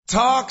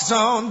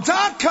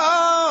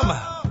TalkZone.com.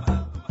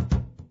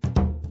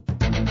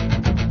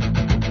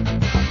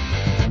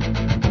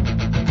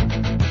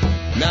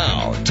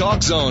 Now,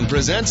 Talk Zone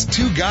presents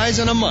Two Guys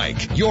and a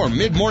Mic, your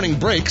mid-morning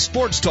break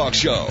sports talk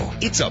show.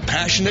 It's a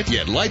passionate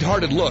yet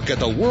lighthearted look at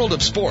the world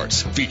of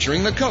sports,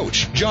 featuring the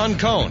coach, John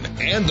Cohn,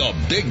 and the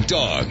big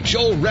dog,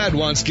 Joel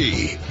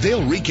Radwanski.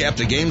 They'll recap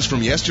the games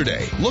from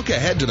yesterday, look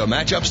ahead to the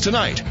matchups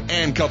tonight,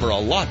 and cover a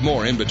lot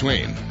more in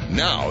between.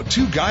 Now,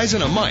 Two Guys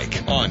and a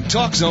Mic on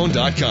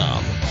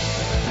TalkZone.com.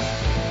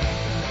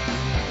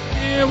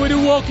 Yeah, we do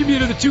welcome you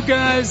to the Two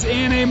Guys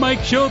and a Mic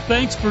show.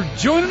 Thanks for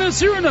joining us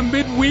here on a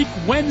midweek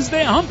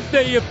Wednesday, hump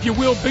day, if you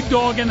will. Big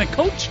Dog and the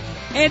coach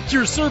at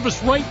your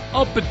service right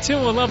up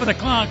until 11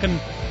 o'clock. And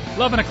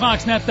 11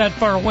 o'clock's not that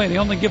far away. They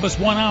only give us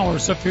 1 hour.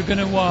 So if you're going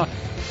to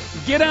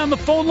get on the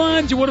phone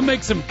lines, you want to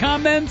make some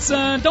comments,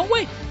 don't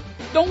wait.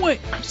 Don't wait.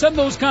 Send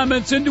those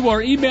comments into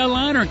our email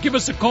line or give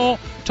us a call.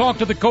 Talk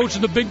to the coach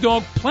and the Big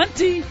Dog.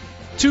 Plenty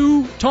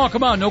to talk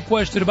about, no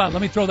question about it.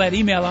 Let me throw that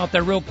email out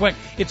there real quick.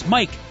 It's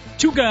Mike.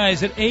 Two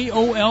Guys at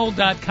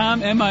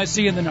AOL.com,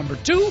 M-I-C and the number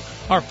 2.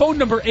 Our phone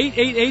number,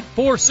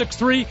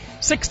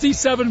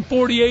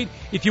 888-463-6748.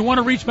 If you want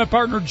to reach my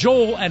partner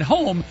Joel at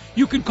home,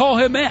 you can call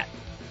him at.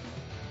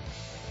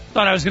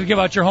 Thought I was going to give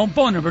out your home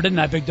phone number, didn't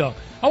I, Big Dog?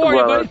 How are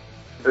you, buddy?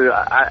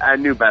 I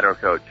knew better,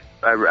 Coach.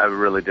 I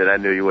really did. I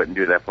knew you wouldn't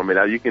do that for me.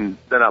 Now, you can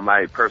send out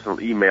my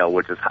personal email,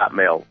 which is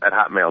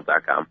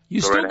hotmail@hotmail.com.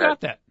 You still got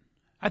that?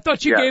 I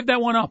thought you gave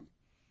that one up.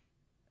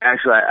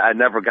 Actually, I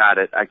never got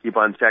it. I keep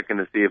on checking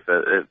to see if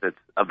it's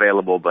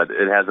available, but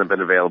it hasn't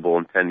been available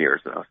in 10 years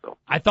now. So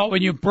I thought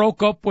when you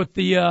broke up with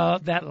the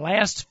that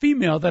last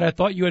female that I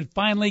thought you had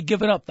finally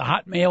given up the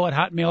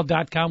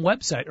hotmail@hotmail.com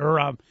website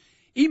or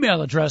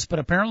email address, but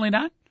apparently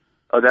not.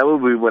 Oh, that would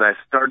be when I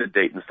started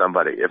dating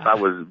somebody. If I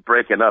was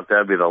breaking up, that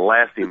would be the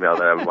last email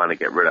that I would want to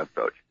get rid of,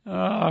 Coach.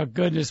 Oh,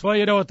 goodness. Well,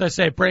 you know what they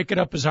say. Break it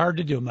up is hard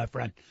to do, my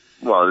friend.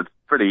 Well, it's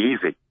pretty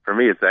easy. For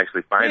me, it's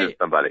actually finding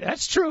somebody.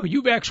 That's true.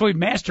 You've actually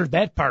mastered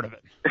that part of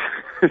it.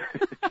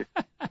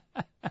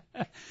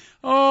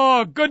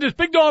 Oh, goodness.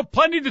 Big Dog,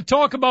 plenty to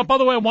talk about. By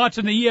the way, I'm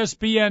watching the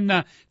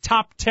ESPN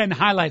Top 10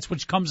 highlights,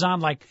 which comes on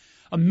like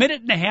a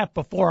minute and a half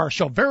before our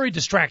show. Very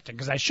distracting,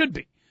 because I should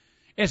be,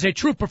 as a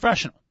true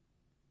professional.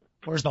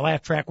 Where's the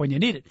laugh track when you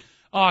need it?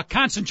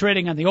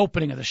 Concentrating on the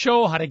opening of the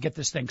show, how to get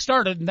this thing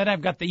started. And then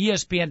I've got the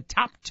ESPN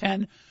Top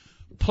 10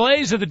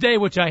 plays of the day,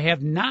 which I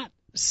have not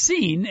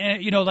seen,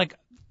 like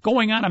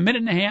going on a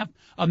minute and a half,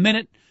 a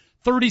minute,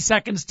 30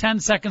 seconds, 10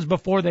 seconds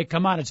before they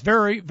come on. It's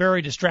very,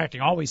 very distracting.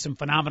 Always some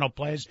phenomenal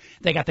plays.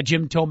 They got the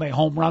Jim Tomei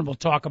home run. We'll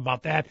talk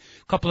about that.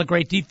 A couple of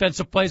great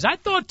defensive plays. I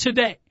thought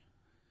today,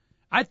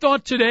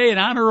 in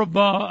honor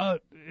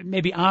of,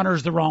 maybe honor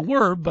is the wrong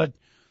word, but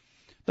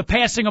the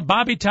passing of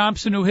Bobby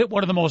Thompson, who hit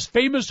one of the most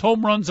famous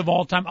home runs of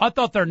all time. I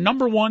thought their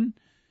number one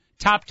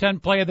top 10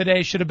 play of the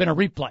day should have been a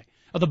replay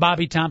of the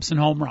Bobby Thompson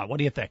home run. What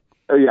do you think?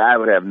 Oh, yeah, I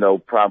would have no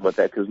problem with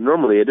that, because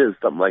normally it is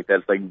something like that.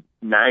 It's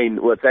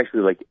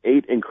like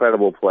 8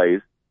 incredible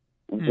plays.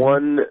 Mm-hmm.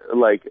 One,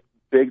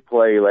 big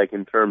play,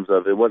 in terms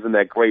of it wasn't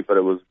that great, but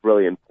it was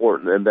really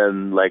important. And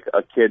then,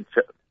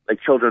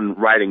 children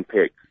riding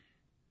pigs.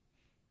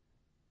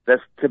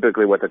 That's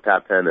typically what the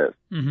top 10 is.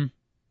 Mm-hmm.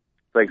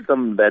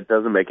 Something that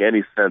doesn't make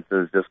any sense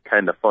and is just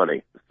kind of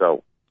funny.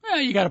 So,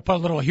 you got to put a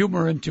little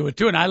humor into it,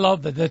 too. And I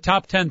love that the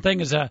top 10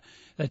 thing is the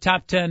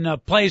top 10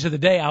 plays of the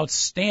day.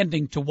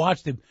 Outstanding to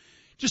watch.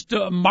 Just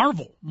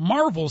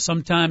marvel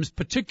sometimes,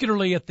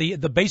 particularly at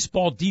the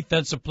baseball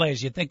defensive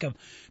plays. You think of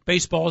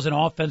baseball as an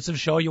offensive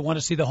show. You want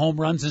to see the home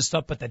runs and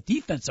stuff, but the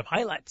defensive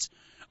highlights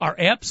are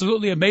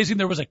absolutely amazing.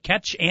 There was a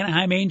catch,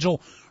 Anaheim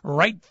Angel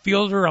right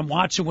fielder. I'm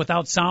watching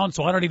without sound,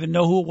 so I don't even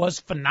know who it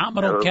was.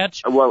 Phenomenal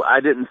catch. Well, I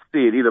didn't see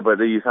it either, but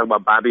you talk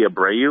about Bobby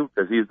Abreu,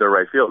 because he's the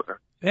right fielder.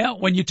 Yeah,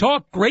 when you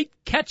talk great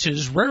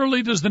catches,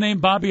 rarely does the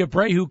name Bobby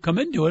Abreu come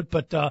into it,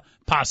 but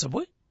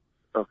possibly.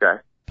 Okay.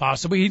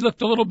 Possibly. He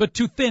looked a little bit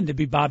too thin to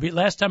be Bobby.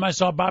 Last time I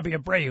saw Bobby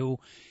Abreu,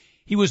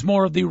 he was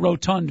more of the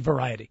rotund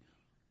variety.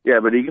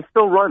 Yeah, but he can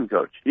still run,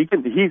 Coach. He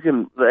can,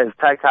 as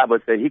Ty Cobb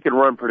would say, he can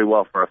run pretty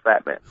well for a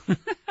fat man.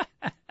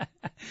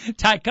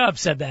 Ty Cobb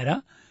said that,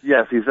 huh?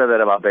 Yes, he said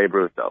that about Babe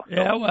Ruth, though. So.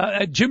 Yeah,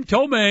 well, Jim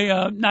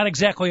Tomei, not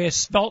exactly a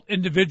svelte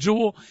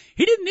individual.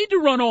 He didn't need to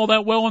run all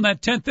that well in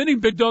that 10th inning,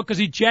 Big Dog, because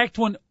he jacked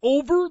one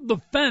over the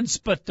fence.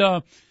 But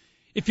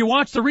if you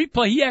watch the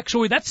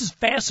replay, that's as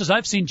fast as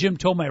I've seen Jim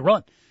Tomei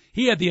run.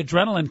 He had the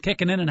adrenaline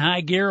kicking in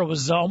high gear. It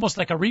was almost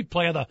like a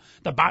replay of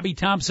the Bobby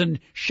Thompson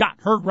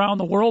shot heard around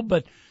the world,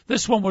 but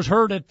this one was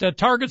heard at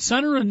Target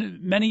Center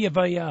and many of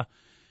a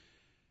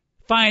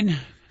fine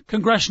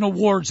congressional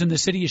wards in the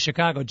city of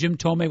Chicago. Jim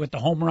Tomei with the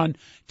home run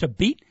to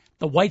beat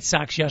the White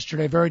Sox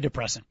yesterday. Very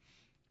depressing.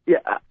 Yeah,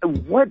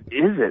 what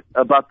is it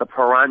about the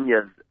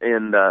piranhas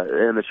in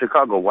the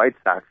Chicago White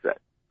Sox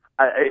that?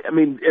 I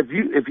mean, if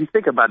you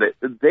think about it,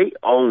 they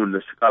own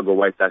the Chicago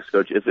White Sox,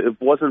 Coach. If it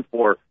wasn't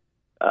for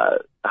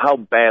how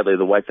badly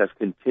the White Sox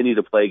continue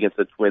to play against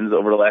the Twins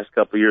over the last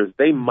couple of years,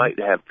 they might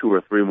have 2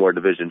 or 3 more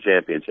division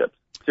championships.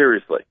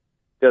 Seriously.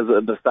 Because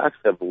the Sox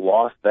have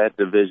lost that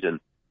division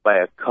by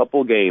a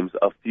couple games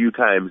a few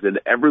times, and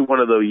every one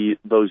of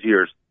those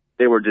years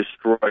they were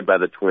destroyed by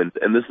the Twins.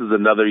 And this is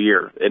another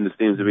year, and it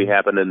seems to be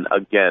happening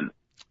again.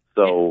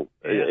 So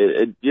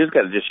you just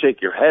got to just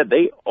shake your head.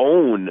 They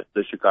own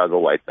the Chicago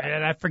White Sox.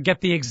 And I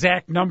forget the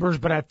exact numbers,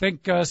 but I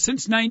think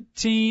since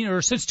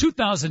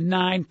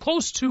 2009,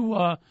 close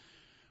to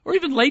or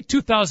even late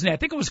 2008, I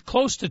think it was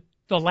close to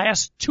the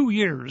last 2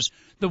 years,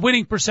 the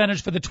winning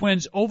percentage for the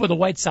Twins over the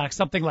White Sox,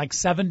 something like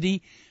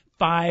 75%.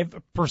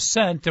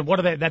 And what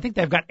are they? I think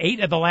they've got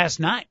 8 of the last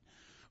 9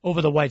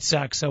 over the White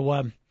Sox.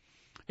 So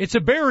it's a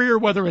barrier,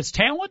 whether it's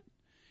talent,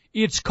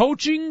 it's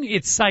coaching,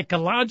 it's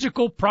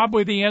psychological.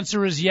 Probably the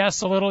answer is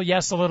yes a little, and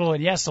yes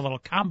a little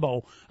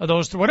combo of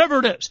those three. Whatever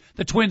it is,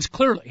 the Twins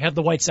clearly have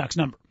the White Sox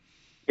number.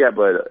 Yeah,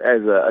 but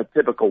as a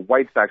typical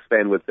White Sox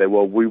fan would say,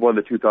 well, we won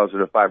the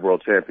 2005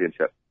 World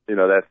Championship. You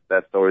know,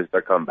 that's always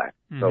their comeback.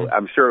 Mm-hmm. So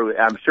I'm sure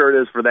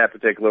it is for that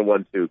particular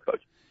one too,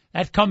 Coach.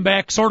 That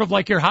comeback, sort of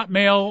like your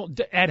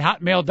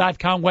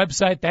hotmail.com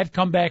website, that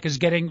comeback is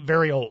getting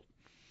very old.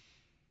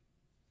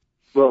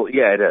 Well,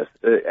 yeah, it is.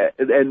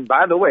 And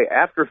by the way,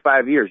 after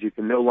 5 years, you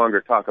can no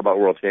longer talk about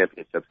World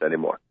Championships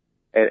anymore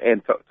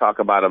and talk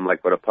about them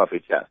like with a puffy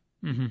chest.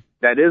 Mm-hmm.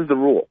 That is the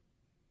rule.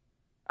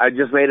 I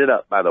just made it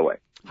up, by the way.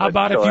 How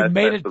about if you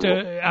made it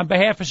on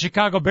behalf of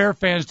Chicago Bear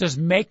fans, does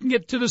making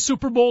it to the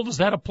Super Bowl, does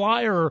that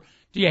apply, or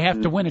do you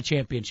have to win a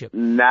championship?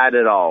 Not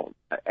at all.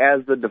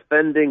 As the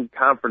defending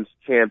conference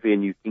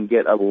champion, you can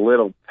get a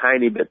little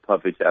tiny bit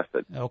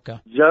puffy-chested.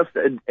 Okay. Just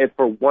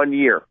for 1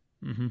 year.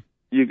 Mm-hmm.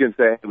 You can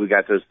say we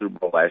got to the Super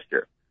Bowl last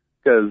year,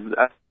 because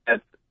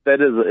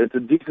it's a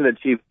decent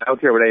achievement. I don't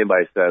care what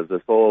anybody says.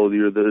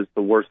 You're the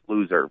worst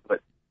loser,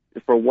 but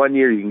for 1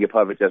 year you can get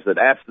puffy chested.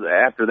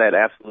 After that,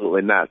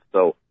 absolutely not.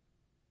 So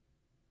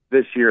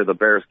this year the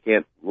Bears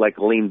can't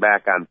lean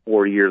back on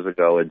 4 years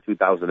ago in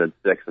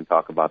 2006 and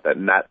talk about that.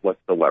 Not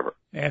whatsoever.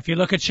 If you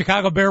look at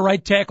Chicago Bear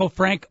right tackle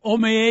Frank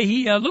Omiyale,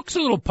 he looks a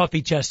little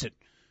puffy chested,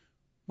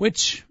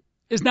 which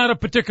is not a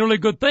particularly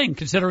good thing,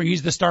 considering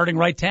he's the starting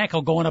right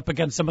tackle going up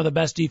against some of the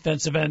best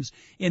defensive ends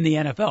in the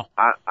NFL.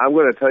 I'm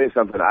going to tell you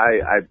something.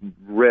 I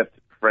ripped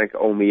Frank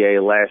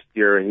Omiyale last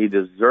year, and he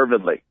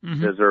deservedly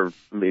deserved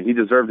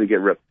to get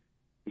ripped.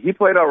 He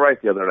played all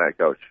right the other night,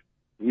 Coach.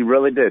 He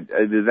really did.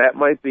 That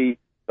might be,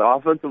 the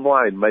offensive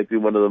line might be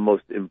one of the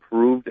most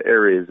improved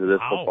areas of this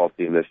football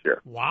team this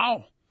year.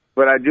 Wow.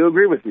 But I do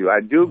agree with you.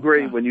 I do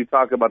agree when you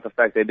talk about the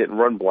fact they didn't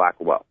run block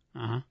well.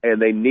 Uh-huh. And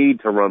they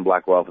need to run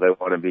block well if they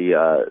want to be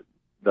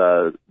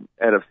the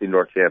NFC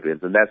North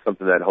champions, and that's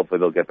something that hopefully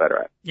they'll get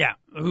better at. Yeah,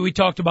 we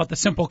talked about the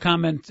simple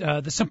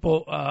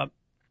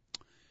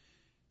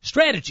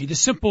strategy, the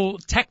simple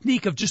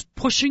technique of just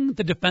pushing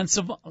the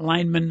defensive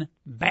lineman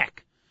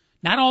back.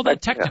 Not all that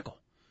technical.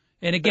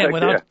 Yeah. And again,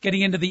 without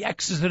getting into the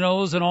X's and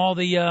O's and all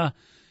the,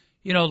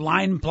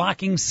 line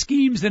blocking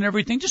schemes and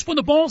everything, just when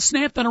the ball's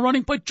snapped on a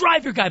running play,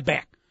 drive your guy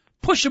back.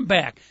 Push him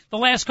back. The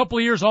last couple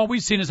of years, all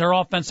we've seen is our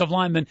offensive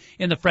lineman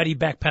in the Freddie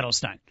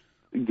Back-Pedalstein.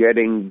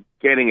 Getting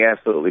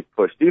absolutely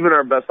pushed. Even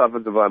our best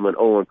offensive lineman,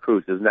 Olin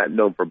Cruz, is not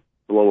known for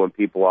blowing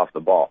people off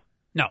the ball.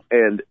 No.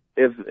 And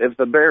if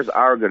the Bears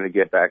are going to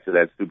get back to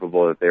that Super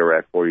Bowl that they were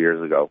at 4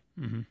 years ago,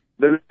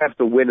 they're going to have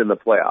to win in the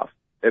playoffs.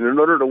 And in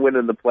order to win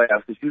in the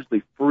playoffs, it's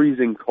usually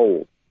freezing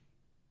cold.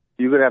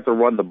 You're going to have to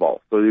run the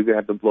ball. So you're going to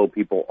have to blow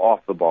people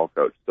off the ball,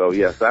 Coach. So,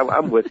 yes,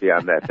 I'm with you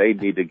on that. They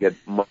need to get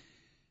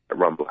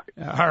run block.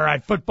 All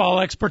right, football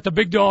expert, the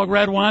Big Dog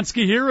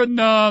Radwanski here, and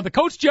the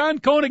coach John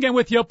Cohn again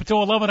with you up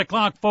until 11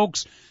 o'clock,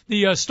 folks.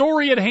 The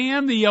story at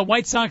hand, the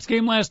White Sox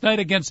game last night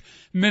against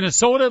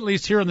Minnesota, at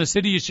least here in the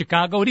city of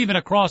Chicago, and even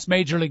across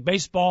Major League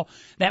Baseball.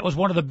 That was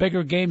one of the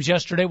bigger games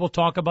yesterday. We'll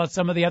talk about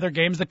some of the other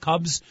games. The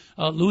Cubs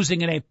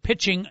losing in a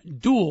pitching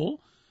duel.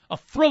 A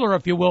thriller,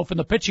 if you will, from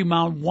the pitching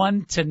mound,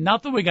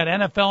 1-0. We got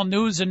NFL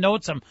news and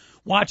notes. I'm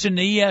watching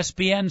the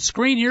ESPN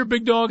screen here,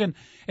 Big Dog, and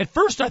at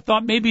first I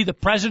thought maybe the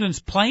president's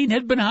plane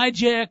had been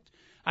hijacked.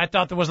 I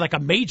thought there was like a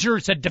major,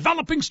 it said,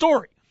 developing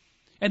story.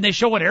 And they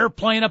show an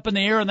airplane up in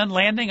the air and then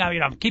landing.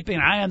 I'm keeping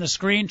an eye on the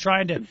screen,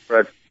 trying to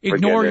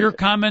ignore your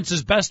comments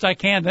as best I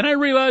can. Then I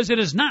realized it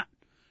is not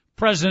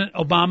President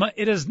Obama.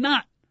 It is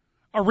not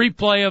a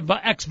replay of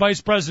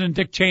ex-Vice President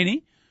Dick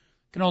Cheney.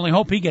 Can only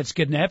hope he gets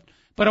kidnapped.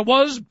 But it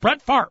was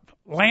Brett Favre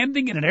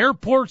landing in an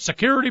airport,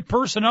 security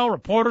personnel,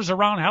 reporters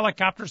around,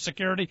 helicopter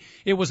security.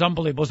 It was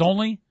unbelievable. It was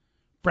only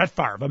Brett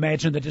Favre.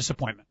 Imagine the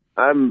disappointment.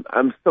 I'm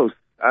so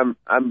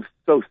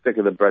sick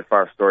of the Brett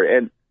Favre story,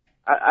 and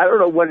I don't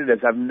know what it is.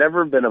 I've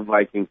never been a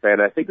Viking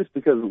fan. I think it's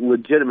because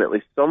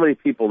legitimately so many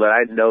people that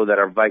I know that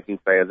are Viking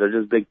fans are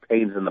just big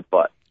pains in the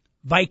butt.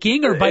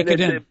 Viking or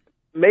Vicodin?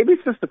 Maybe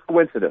it's just a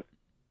coincidence.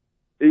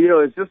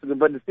 It's just,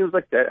 but it seems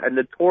like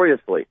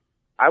notoriously,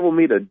 I will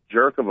meet a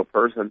jerk of a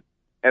person.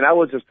 And I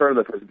will just turn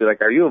to the person and be like,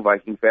 are you a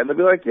Viking fan? They'll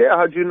be like, yeah,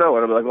 how'd you know?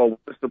 And I'm like, oh,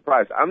 what a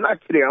surprise. I'm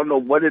not kidding. I don't know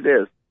what it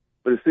is.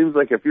 But it seems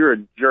like if you're a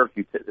jerk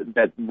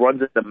that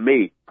runs into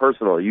me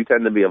personally, you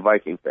tend to be a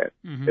Viking fan.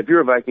 Mm-hmm. If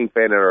you're a Viking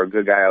fan or a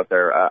good guy out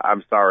there,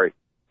 I'm sorry.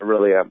 I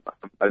really am.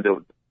 I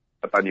do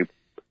it on you.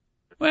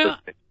 Well,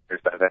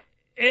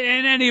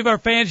 And any of our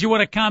fans, you want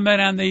to comment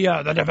on the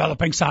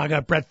developing saga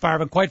of Brett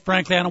Favre? And quite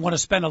frankly, I don't want to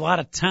spend a lot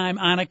of time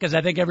on it because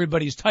I think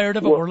everybody's tired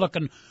of it. We're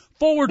looking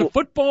forward to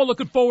football,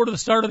 looking forward to the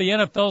start of the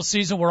NFL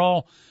season. We're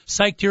all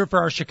psyched here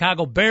for our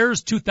Chicago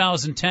Bears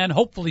 2010,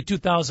 hopefully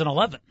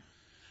 2011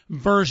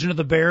 version of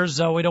the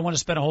Bears. We don't want to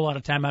spend a whole lot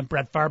of time on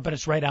Brett Favre, but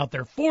it's right out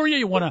there for you.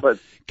 You want to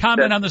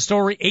comment on the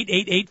story,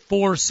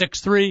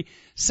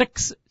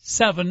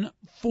 888-463-6748.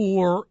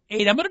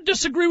 I'm going to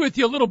disagree with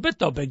you a little bit,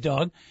 though, Big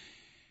Dog.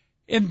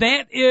 And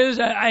that is,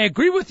 I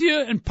agree with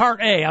you in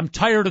part A. I'm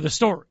tired of the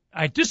story.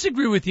 I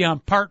disagree with you on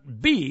part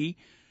B,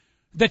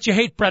 that you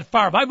hate Brett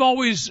Favre. I've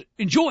always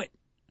enjoyed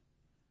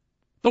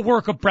the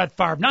work of Brett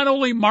Favre, not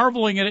only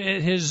marveling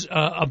at his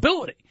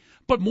ability,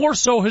 but more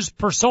so his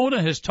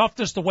persona, his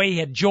toughness, the way he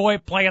had joy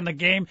playing the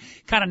game.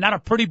 Kind of not a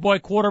pretty boy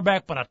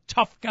quarterback, but a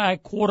tough guy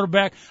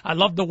quarterback. I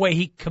love the way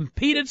he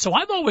competed. So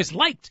I've always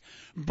liked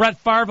Brett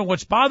Favre. And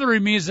what's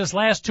bothering me is this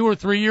last 2 or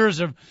 3 years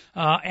of,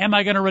 am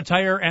I going to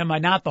retire? Am I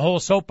not? The whole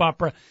soap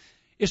opera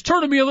is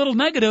turning me a little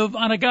negative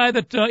on a guy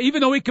that, even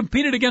though he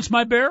competed against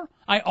my Bear,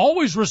 I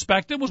always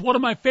respected, was one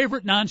of my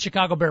favorite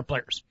non-Chicago Bear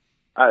players.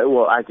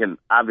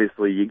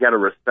 Obviously, you got to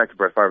respect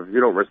Brett Favre. If you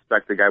don't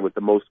respect the guy with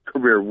the most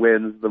career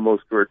wins, the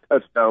most career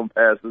touchdown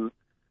passes,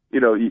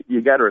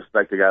 you got to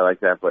respect a guy like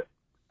that. But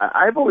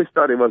I've always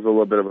thought he was a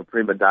little bit of a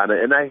prima donna,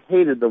 and I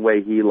hated the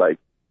way he,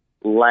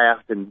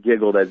 laughed and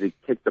giggled as he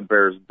kicked the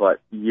Bears' butt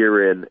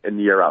year in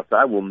and year out. So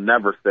I will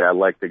never say I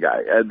like the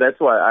guy. That's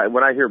why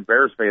when I hear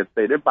Bears fans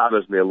say it, it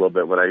bothers me a little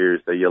bit when I hear you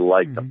say you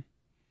like him.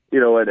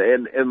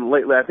 And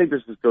lately, I think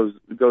this just goes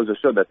to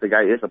show that the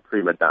guy is a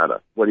prima donna.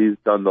 What he's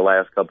done the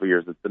last couple of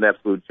years, it's an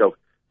absolute joke.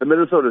 The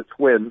Minnesota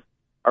Twins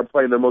are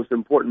playing their most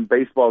important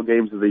baseball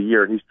games of the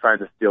year, and he's trying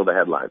to steal the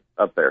headline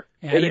up there.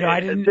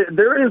 Yeah,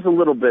 there is a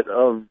little bit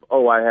of,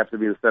 I have to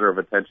be the center of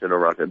attention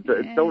around him.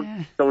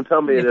 Yeah. Don't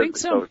tell me you it think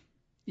isn't. So?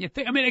 You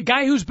think? I mean, a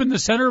guy who's been the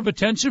center of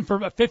attention for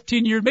about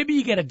 15 years, maybe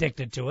you get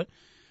addicted to it.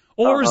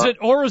 Or is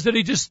it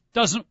he just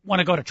doesn't want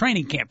to go to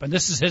training camp? And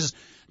this is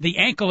the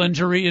ankle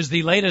injury is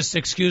the latest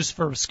excuse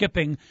for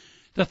skipping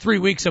the 3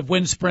 weeks of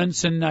wind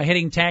sprints and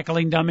hitting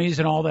tackling dummies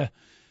and all the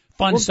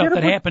fun stuff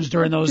that happens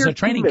during those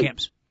training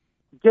camps.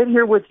 Get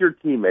here with your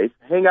teammates,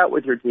 hang out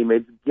with your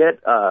teammates, get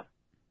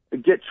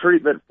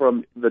treatment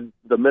from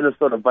the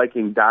Minnesota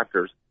Viking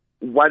doctors.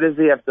 Why does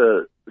he have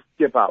to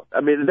skip out?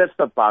 I mean, that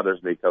stuff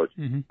bothers me, Coach.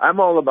 Mm-hmm. I'm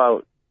all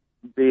about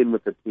being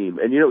with the team.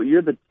 And,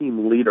 you're the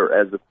team leader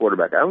as the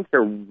quarterback. I don't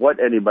care what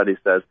anybody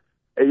says.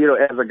 And,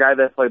 as a guy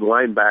that played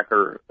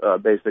linebacker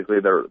basically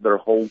their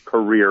whole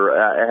career,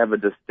 I have a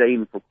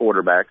disdain for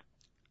quarterbacks.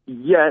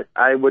 Yet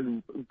I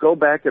would go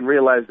back and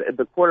realize that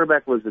the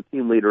quarterback was the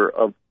team leader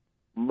of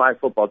my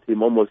football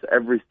team almost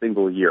every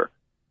single year.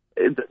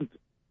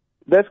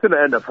 That's going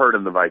to end up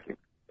hurting the Vikings.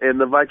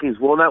 And the Vikings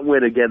will not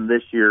win again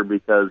this year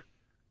because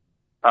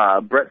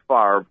Brett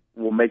Favre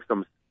will make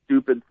some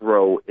stupid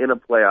throw in a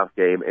playoff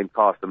game and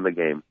cost them the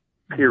game,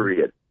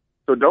 period.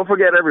 So don't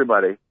forget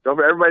everybody.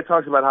 Everybody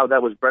talks about how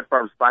that was Brett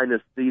Favre's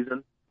finest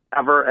season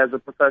ever as a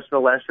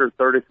professional last year,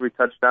 33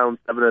 touchdowns,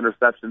 7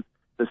 interceptions.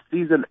 The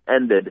season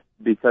ended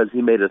because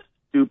he made a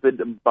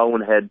stupid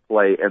bonehead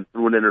play and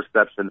threw an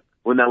interception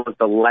when that was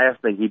the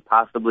last thing he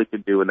possibly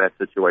could do in that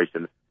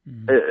situation.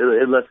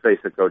 Mm-hmm. Let's face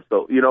it, Coach.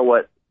 So you know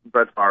what?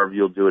 Brett Favre,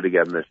 you'll do it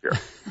again this year.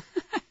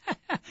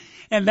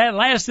 And that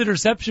last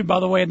interception, by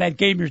the way, in that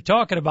game you're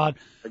talking about,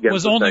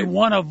 was only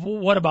one of,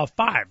 about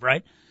 5,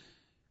 right?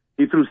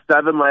 He threw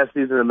 7 last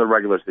season in the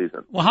regular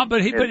season. Well, but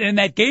in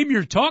that game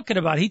you're talking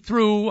about, he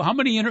threw how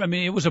many?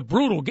 It was a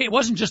brutal game. It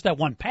wasn't just that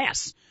one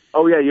pass.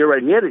 Oh yeah, you're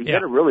right. He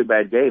had a really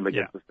bad game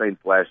against the Saints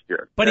last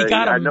year. But he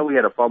got him. I know he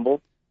had a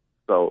fumble.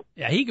 So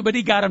yeah, he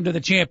got him to the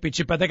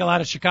championship. I think a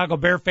lot of Chicago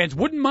Bear fans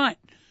wouldn't mind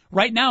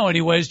right now,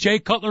 anyways. Jay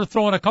Cutler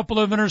throwing a couple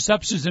of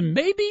interceptions and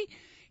maybe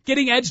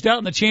getting edged out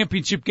in the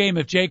championship game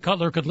if Jay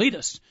Cutler could lead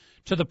us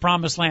to the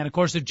promised land. Of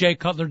course, if Jay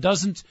Cutler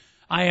doesn't,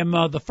 I am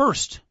the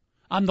first.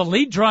 I'm the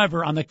lead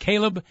driver on the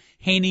Caleb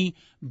Haney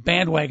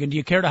bandwagon. Do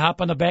you care to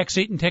hop on the back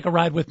seat and take a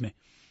ride with me?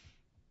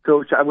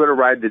 Coach, I'm going to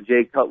ride the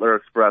Jay Cutler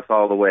Express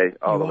all the way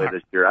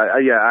this year.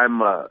 I'm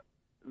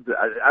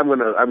going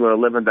to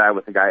live and die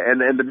with the guy.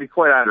 And to be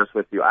quite honest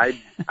with you, I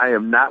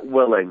am not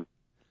willing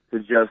to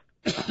just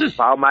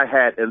bow my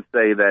hat and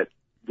say that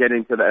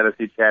getting to the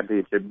NFC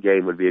Championship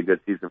game would be a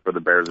good season for the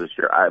Bears this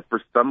year. For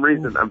some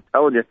reason, I'm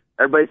telling you,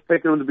 everybody's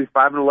picking them to be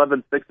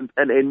 5-11, 6-10,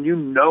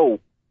 and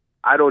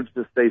I don't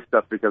just say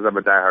stuff because I'm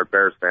a diehard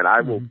Bears fan. I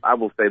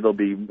will say they'll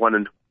be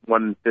 1-15,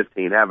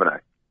 haven't I?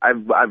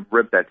 I've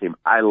ripped that team.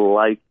 I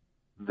like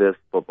this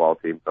football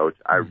team, Coach.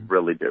 I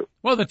really do.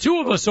 Well, the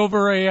two of us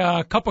over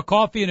a cup of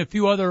coffee and a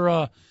few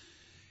other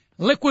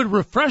liquid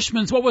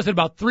refreshments. What was it,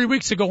 about 3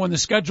 weeks ago when the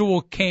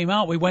schedule came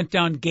out? We went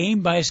down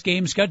game by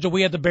game schedule.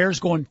 We had the Bears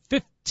going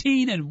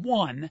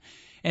 15-1,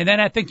 and then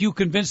I think you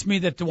convinced me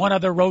that the one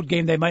other road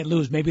game they might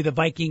lose, maybe the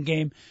Viking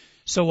game.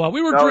 So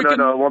we were drinking.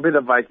 No, it won't be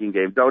the Viking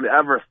game. Don't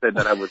ever say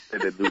that I would say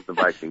they'd lose the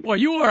Viking game. Well,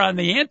 you are on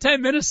the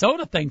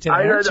anti-Minnesota thing today,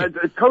 aren't you?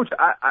 Coach,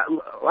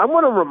 I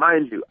want to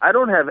remind you, I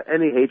don't have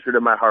any hatred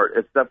in my heart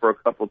except for a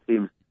couple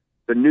teams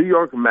the New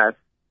York Mets,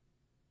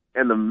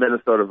 and the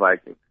Minnesota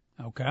Vikings.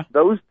 Okay.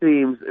 Those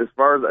teams, as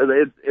far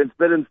as it's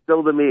been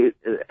instilled in me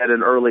at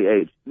an early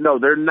age. No,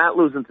 they're not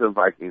losing to the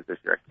Vikings this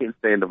year. I can't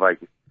stand the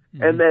Vikings.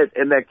 Mm-hmm.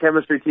 And that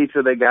chemistry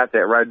teacher they got that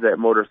rides that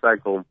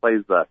motorcycle and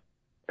plays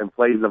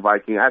the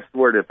Viking. I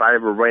swear, if I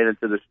ever ran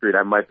into the street,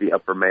 I might be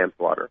up for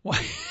manslaughter.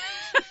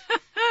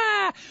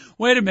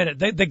 Wait a minute.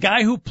 The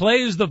guy who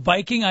plays the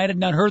Viking, I had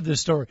not heard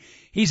this story.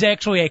 He's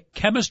actually a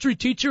chemistry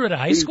teacher at a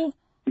high school?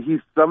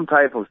 He's some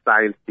type of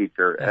science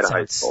teacher at a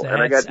high school.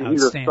 And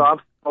he's a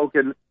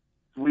soft-spoken,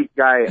 sweet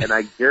guy, and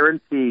I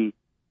guarantee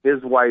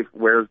his wife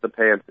wears the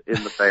pants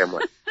in the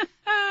family.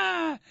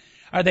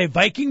 Are they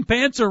Viking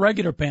pants or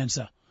regular pants,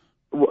 though?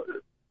 Well,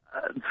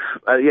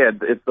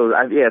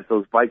 it's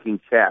those Viking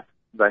chaps.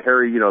 The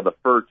hairy, the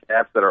fur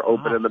chaps that are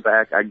open in the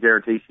back. I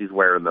guarantee she's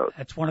wearing those.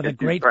 That's one of the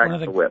great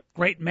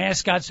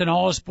mascots in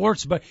all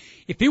sports. But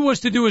if he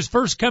was to do his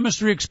first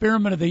chemistry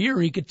experiment of the year,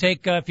 he could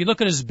take, if you look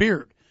at his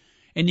beard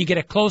and you get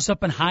a close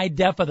up and high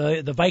def of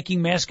the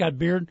Viking mascot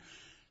beard,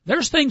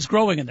 there's things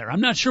growing in there. I'm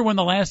not sure when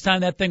the last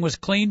time that thing was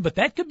cleaned, but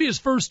that could be his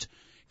first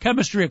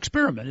chemistry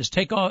experiment, is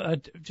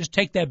just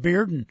take that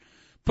beard and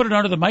put it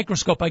under the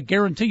microscope. I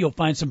guarantee you'll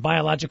find some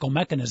biological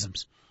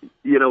mechanisms.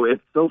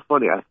 It's so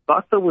funny. I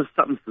thought there was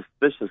something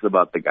suspicious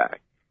about the guy.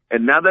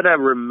 And now that I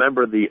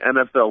remember the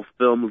NFL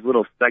Films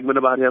little segment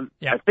about him,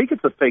 I think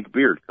it's a fake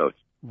beard, Coach.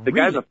 The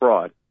guy's a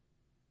fraud.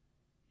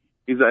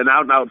 He's an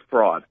out-and-out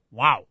fraud.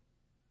 Wow.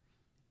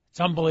 It's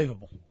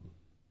unbelievable.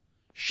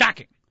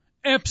 Shocking.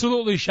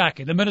 Absolutely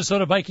shocking. The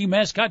Minnesota Viking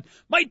mascot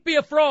might be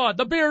a fraud.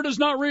 The beard is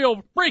not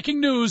real.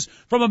 Breaking news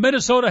from a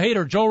Minnesota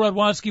hater. Joe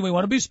Radwanski, we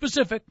want to be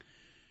specific.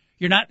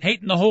 You're not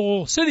hating the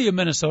whole city of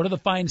Minnesota, the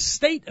fine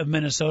state of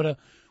Minnesota.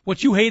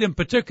 What you hate in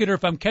particular,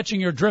 if I'm catching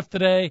your drift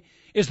today,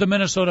 is the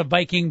Minnesota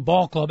Viking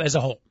ball club as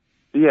a whole.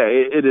 Yeah,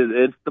 it is.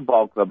 It's the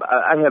ball club.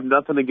 I have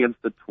nothing against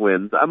the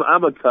Twins.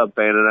 I'm a Cub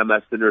fan, and I'm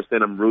not sitting there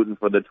saying I'm rooting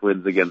for the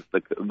Twins against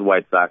the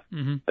White Sox.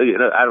 Mm-hmm.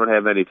 I don't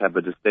have any type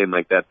of disdain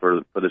like that for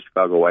the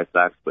Chicago White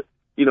Sox. But,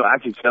 I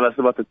can care less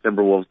about the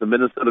Timberwolves, the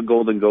Minnesota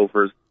Golden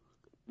Gophers.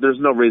 There's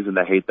no reason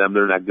to hate them.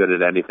 They're not good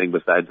at anything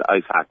besides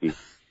ice hockey.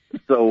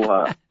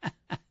 So,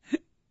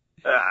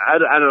 I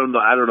don't know.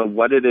 I don't know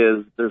what it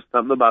is. There's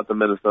something about the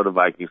Minnesota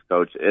Vikings,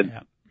 Coach. And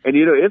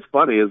it's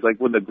funny. It's like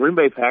when the Green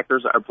Bay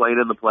Packers are playing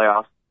in the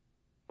playoffs,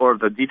 or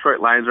if the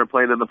Detroit Lions are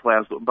playing in the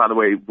playoffs. By the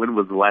way, when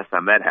was the last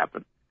time that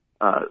happened?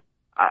 I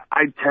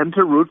tend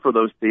to root for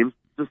those teams,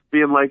 just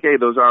being like, hey,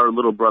 those are our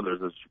little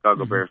brothers as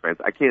Chicago Bears fans.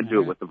 I can't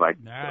do it with the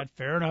Vikings.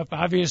 Fair enough.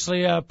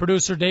 Obviously,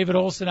 producer David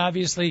Olson,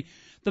 obviously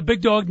the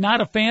Big Dog,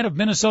 not a fan of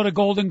Minnesota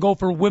Golden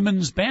Gopher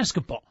women's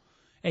basketball.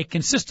 A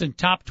consistent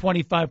top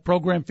 25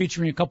 program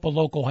featuring a couple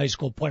local high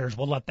school players.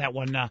 We'll let that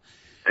one.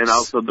 And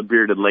also the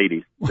bearded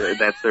ladies.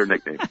 That's their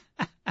nickname.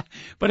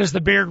 But is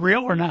the beard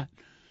real or not?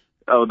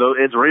 Oh,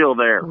 it's real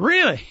there.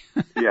 Really?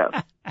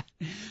 Yeah.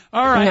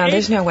 All right. No,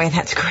 there's no way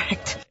that's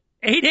correct.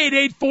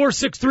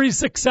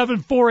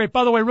 888-463-6748.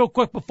 By the way, real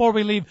quick before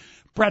we leave,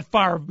 Brett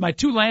Favre, my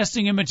two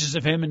lasting images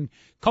of him and a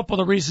couple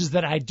of the reasons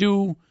that I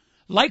do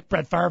like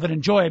Brett Favre and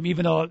enjoy him,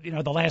 even though,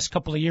 the last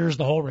couple of years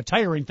the whole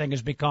retiring thing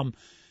has become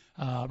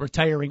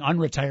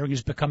unretiring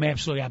has become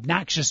absolutely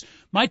obnoxious.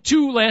 My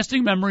two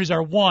lasting memories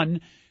are,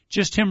 one,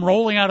 just him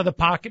rolling out of the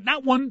pocket,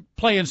 not one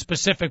play in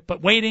specific,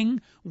 but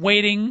waiting,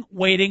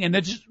 and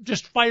then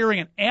just firing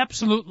an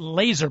absolute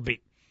laser beam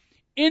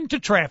into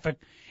traffic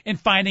and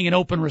finding an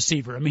open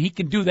receiver. I mean, he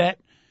can do that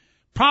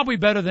probably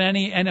better than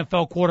any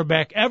NFL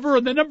quarterback ever.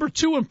 And the number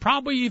two, and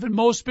probably even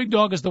most, Big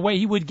Dog, is the way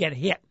he would get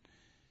hit.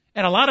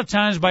 And a lot of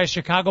times by a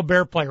Chicago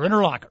Bear player in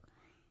her locker,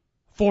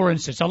 for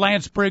instance, a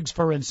Lance Briggs,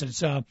 for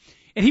instance,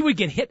 and he would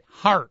get hit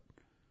hard.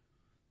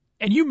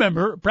 And you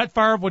remember, Brett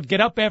Favre would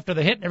get up after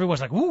the hit, and everyone's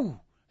like, ooh.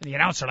 And the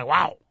announcer like,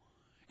 wow.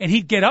 And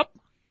he'd get up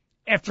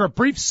after a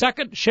brief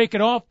second, shake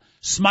it off,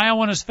 smile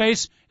on his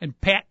face, and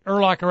pat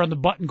Urlacher on the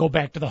butt and go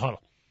back to the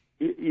huddle.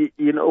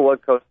 You know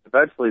what, Coach?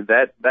 Eventually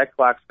that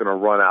clock's going to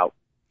run out.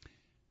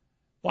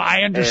 Well,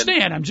 I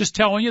understand. I'm just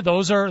telling you,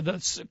 those are a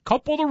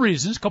couple of the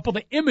reasons, a couple of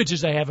the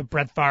images I have of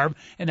Brett Favre,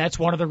 and that's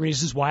one of the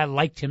reasons why I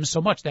liked him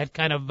so much, that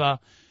kind of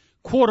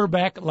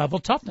quarterback-level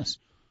toughness.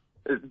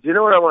 Do you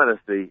know what I want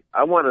to see?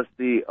 I want to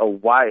see a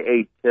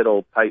Y.A.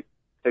 Tittle type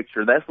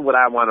picture. That's what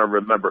I want to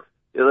remember.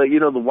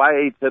 The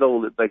Y.A.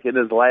 Tittle, like in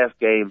his last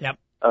game,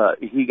 I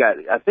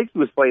think he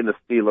was playing the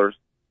Steelers,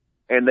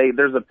 and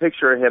there's a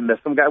picture of him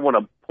that some guy won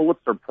a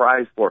Pulitzer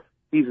Prize for.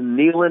 He's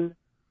kneeling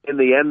in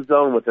the end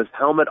zone with his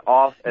helmet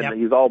off, and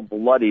he's all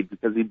bloodied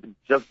because he'd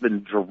just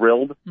been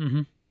drilled.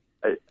 Mm-hmm.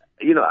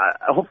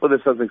 Hopefully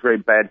this doesn't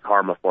create bad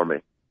karma for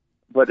me.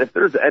 But if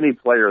there's any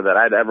player that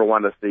I'd ever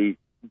want to see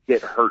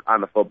get hurt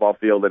on the football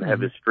field and have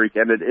his streak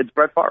ended, it's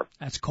Brett Favre.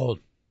 That's cold.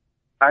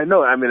 I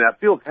know. I mean, I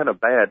feel kind of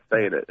bad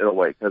saying it in a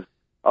way because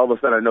all of a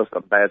sudden I know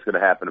something bad's going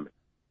to happen to me.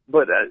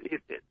 But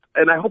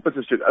and I hope it's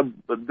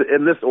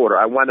in this order.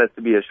 I want it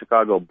to be a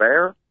Chicago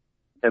Bear,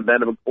 and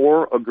then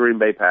or a Green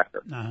Bay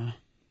Packer. Uh-huh.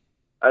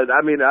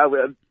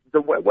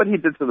 What he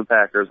did to the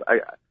Packers,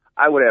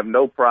 I would have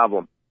no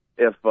problem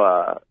if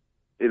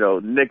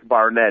Nick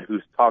Barnett,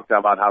 who's talked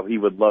about how he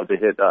would love to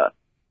hit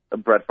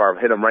Brett Favre,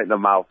 hit him right in the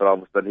mouth, and all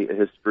of a sudden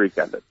his streak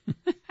ended.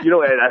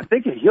 And I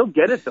think he'll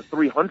get it to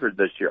 300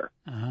 this year.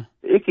 Uh-huh.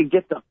 It could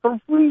get to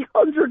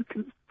 300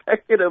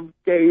 consecutive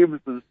games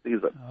this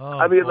season.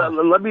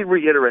 Let me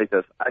reiterate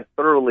this. I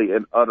thoroughly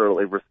and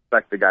utterly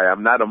respect the guy.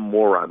 I'm not a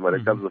moron when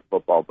it comes to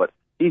football, but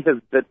he has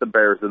bit the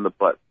Bears in the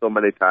butt so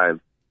many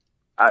times.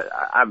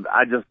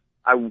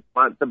 I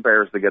want the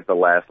Bears to get the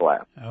last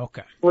laugh.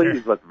 Okay.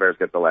 Please let the Bears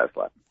get the last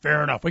laugh.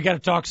 Fair enough. We got to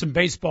talk some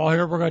baseball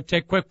here. We're going to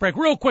take a quick break.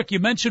 Real quick, you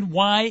mentioned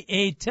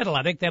Y.A. Tittle.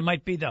 I think that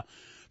might be the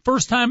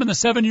first time in the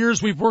 7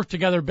 years we've worked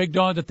together, Big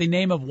Dog, that the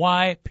name of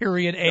Y.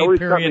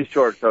 A.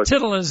 Short,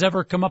 Tittle has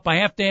ever come up. I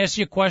have to ask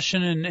you a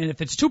question, and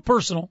if it's too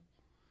personal,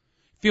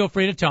 feel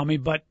free to tell me.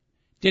 But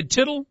did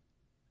Tittle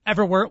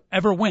ever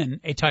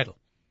win a title?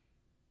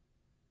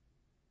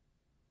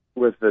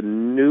 With the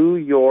New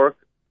York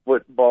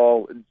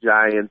Football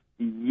Giants,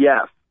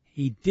 yes.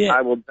 He did.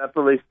 I will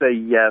definitely say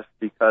yes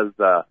because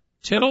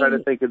Tittle, I'm trying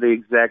to think of the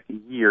exact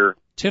year.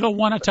 Tittle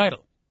won a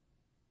title.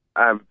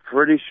 I'm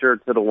pretty sure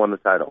Tittle won the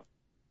title.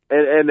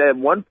 And at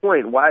one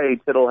point, Y.A.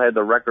 Tittle had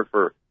the record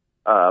for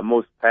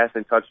most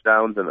passing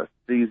touchdowns in a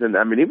season.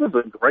 I mean, he was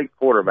a great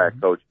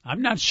quarterback, Coach.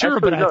 I'm not sure,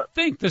 but I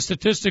think the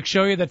statistics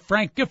show you that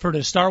Frank Gifford,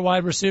 a star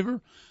wide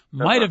receiver,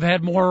 might have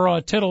had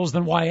more Tittles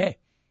than Y.A.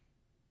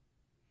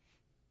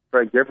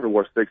 Frank Gifford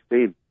wore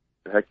 16.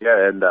 Heck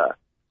yeah, and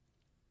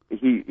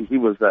he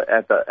was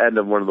at the end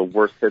of one of the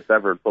worst hits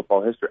ever in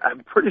football history.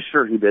 I'm pretty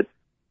sure he did.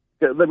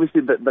 Let me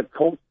see. The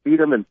Colts beat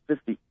him in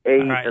 58,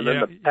 right, and then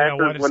the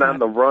Packers went on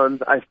the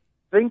runs.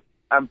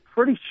 I'm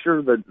pretty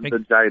sure the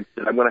Giants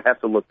did. I'm going to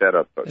have to look that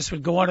up. Coach. This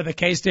would go under the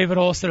case, David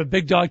Olson, a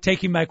Big Dog,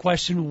 taking my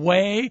question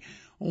way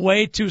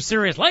too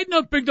serious. Lighten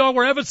up, Big Dog.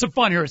 We're having some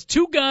fun here. It's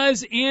Two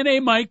Guys and a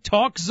Mic,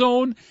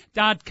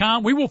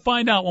 TalkZone.com. We will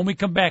find out when we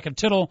come back if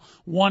Tittle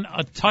won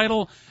a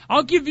title.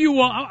 I'll give you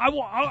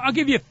I'll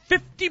give you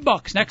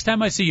 $50 next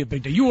time I see you,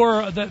 Big Dog. You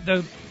are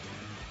the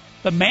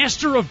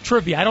master of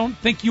trivia. I don't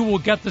think you will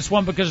get this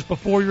one because it's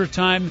before your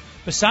time.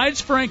 Besides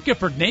Frank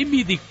Gifford, name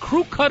me the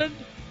crew-cutted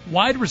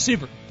wide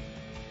receiver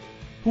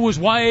who was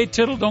Y.A.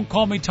 Tittle, don't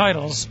call me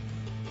titles,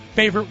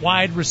 favorite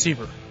wide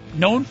receiver,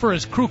 known for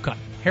his crew cut,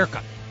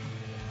 haircut.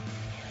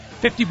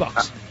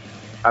 $50.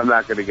 I'm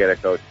not going to get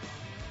it, Coach.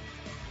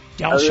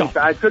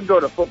 I could go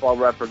to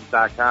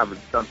footballreference.com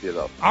and stump you,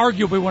 though.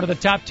 Arguably one of the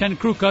top 10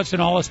 crew cuts in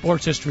all of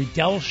sports history.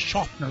 Del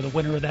Schaffner, the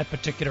winner of that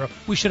particular.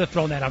 We should have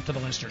thrown that out to the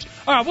listeners.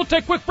 All right, we'll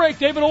take a quick break.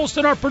 David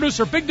Olson, our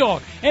producer, Big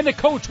Dog, and the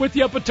coach with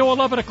you up until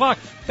 11 o'clock.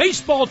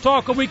 Baseball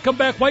talk when we come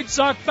back. White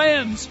Sox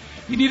fans,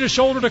 you need a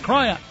shoulder to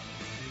cry on.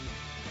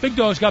 Big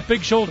Dog's got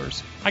big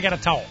shoulders. I got a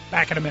towel.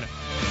 Back in a minute.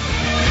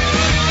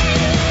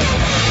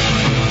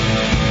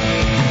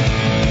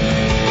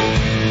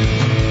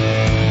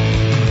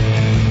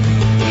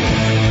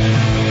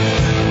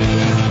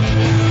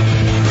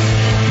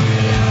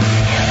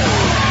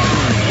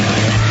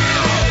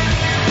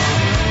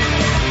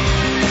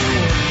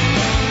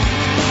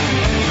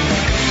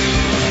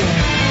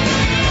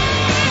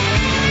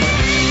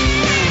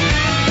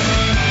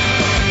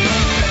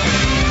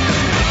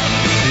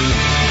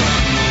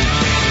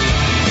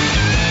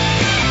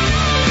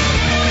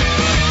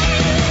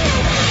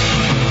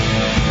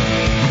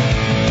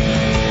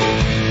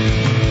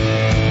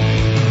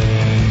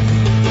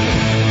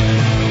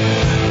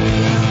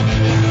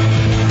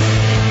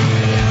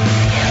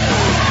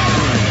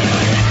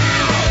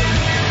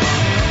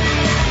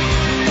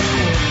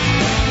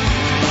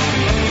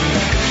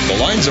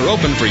 Are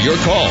open for your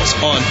calls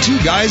on Two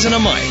Guys and a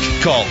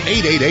Mic. Call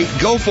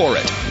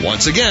 888-GO-FOR-IT.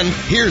 Once again,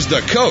 here's the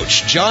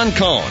coach, John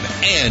Cohn,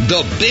 and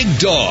the Big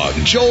Dog,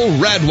 Joel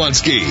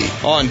Radwanski,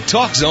 on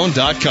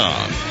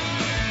TalkZone.com.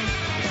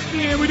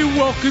 And we do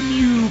welcome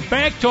you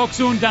back,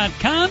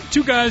 TalkZone.com.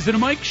 Two Guys and a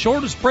Mic,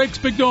 shortest breaks,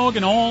 Big Dog,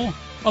 and all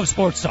of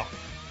sports talk.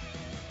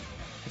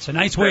 It's a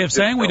nice way of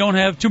saying we don't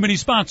have too many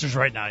sponsors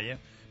right now,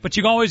 but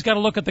you always got to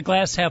look at the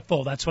glass half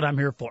full. That's what I'm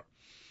here for.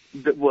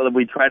 Well,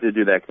 we tried to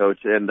do that, Coach,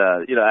 and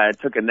I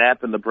took a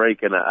nap in the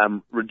break, and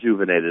I'm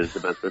rejuvenated. Is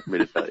the best way for me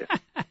to tell you.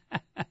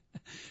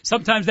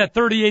 Sometimes that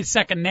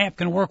 38-second nap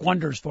can work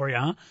wonders for you,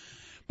 huh?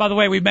 By the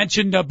way, we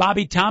mentioned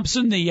Bobby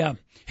Thompson, the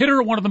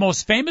hitter, one of the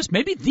most famous,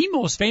 maybe the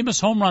most famous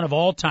home run of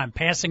all time,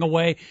 passing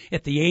away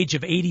at the age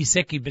of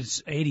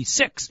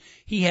 86.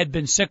 He had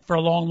been sick for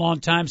a long, long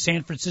time.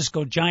 San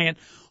Francisco Giant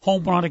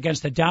home run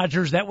against the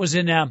Dodgers. That was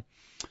in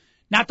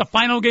not the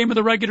final game of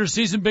the regular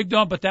season, Big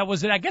Dog, but that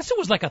was it. I guess it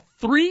was like a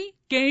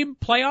 3-game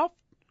playoff.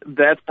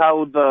 That's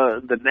how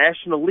the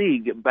National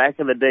League back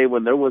in the day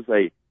when there was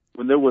a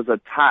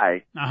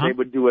tie, they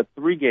would do a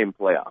 3-game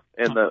playoff,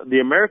 and the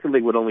American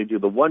League would only do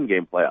the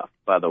 1-game playoff.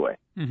 By the way,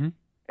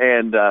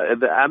 and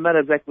I'm not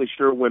exactly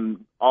sure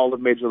when all of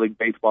Major League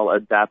Baseball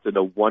adopted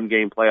a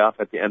 1-game playoff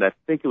at the end. I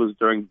think it was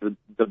during the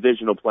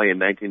divisional play in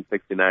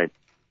 1969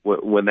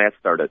 when that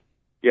started.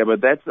 Yeah,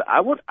 but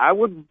I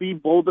would be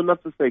bold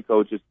enough to say,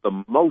 Coach, it's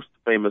the most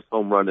famous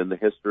home run in the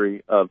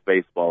history of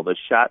baseball. The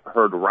shot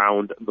heard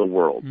round the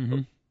world.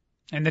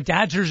 And the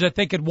Dodgers, I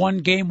think, had won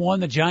game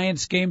one, the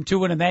Giants game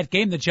two, and in that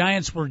game, the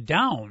Giants were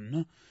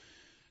down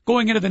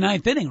going into the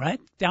ninth inning, right?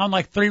 Down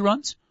like 3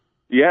 runs.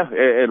 Yeah,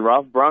 and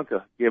Ralph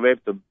Branca gave up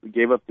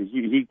the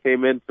he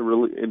came in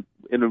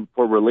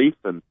for relief,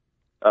 and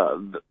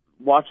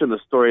watching the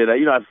story of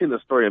that, I've seen the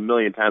story a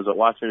million times, but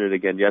watching it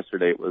again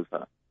yesterday, it was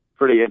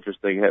pretty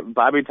interesting.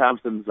 Bobby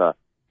Thompson's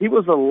he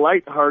was a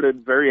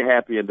lighthearted, very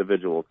happy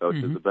individual, Coach,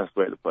 is the best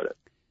way to put it.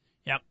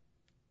 Yep.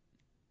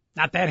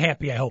 Not that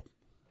happy, I hope.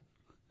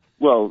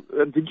 Well,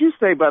 did you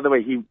say, by the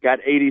way, he got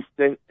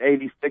 86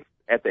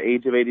 at the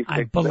age of 86?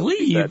 I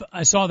believe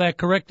I saw that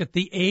correct, at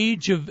the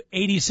age of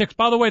 86.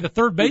 By the way, the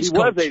third base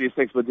coach. He was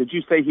 86, but did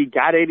you say he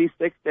got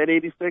 86 at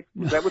 86?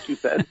 Is that what you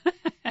said?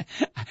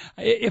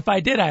 If I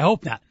did, I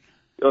hope not.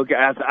 Okay,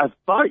 I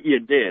thought you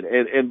did.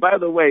 And by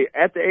the way,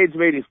 at the age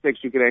of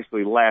 86, you can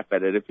actually laugh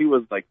at it. If he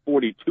was like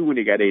 42 when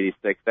he got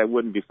 86, that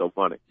wouldn't be so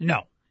funny.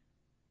 No.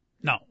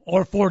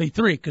 Or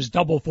 43, because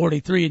double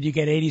 43 and you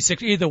get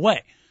 86. Either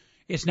way,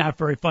 it's not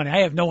very funny. I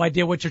have no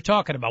idea what you're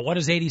talking about. What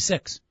is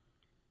 86?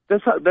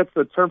 That's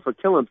the term for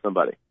killing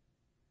somebody.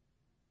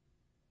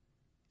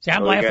 See,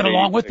 I'm laughing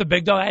along with the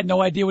big dog. I had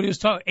no idea what he was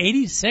talking.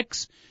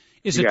 86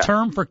 is a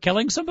term for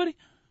killing somebody?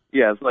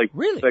 Yeah, it's like,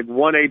 really? It's like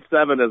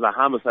 187 is a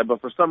homicide, but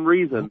for some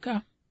reason,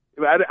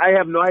 I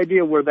have no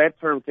idea where that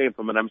term came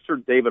from, and I'm sure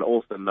David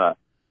Olson,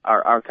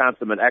 our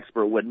consummate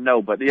expert, would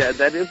know. But yeah,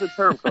 that is a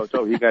term, Coach.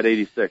 Oh, he got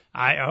 86.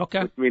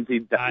 Which means he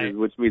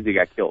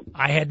got killed.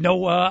 I had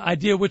no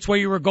idea which way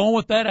you were going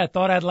with that. I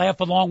thought I'd laugh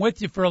along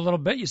with you for a little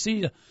bit. You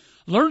see,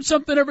 learn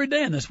something every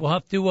day in this. We'll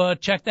have to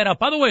check that out.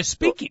 By the way,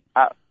 speaking.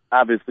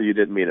 Obviously, you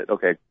didn't mean it.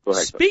 Okay, go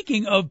ahead.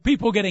 Speaking of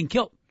people getting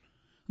killed,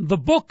 the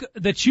book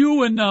that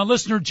you and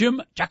listener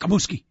Jim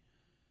Jakamuski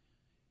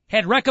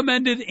had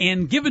recommended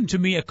and given to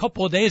me a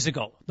couple of days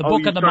ago, the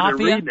book on the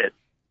Mafia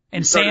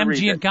and Sam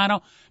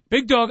Giancana.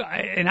 Big Dog,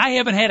 and I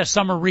haven't had a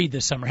summer read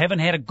this summer. Haven't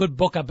had a good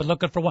book. I've been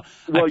looking for one.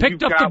 Well, I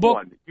picked up the book.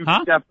 One. You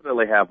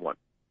definitely have one.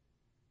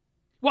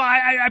 Well,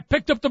 I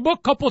picked up the book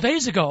a couple of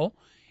days ago,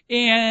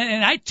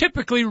 and I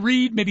typically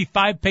read maybe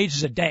 5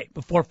 pages a day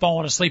before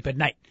falling asleep at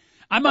night.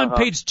 I'm on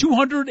page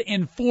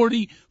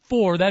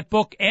 244. That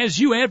book, as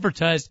you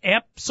advertised,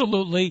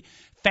 absolutely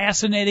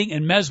fascinating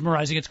and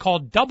mesmerizing. It's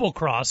called Double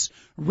Cross,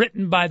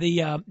 written by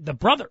the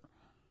brother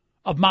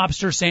of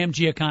mobster Sam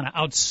Giancana.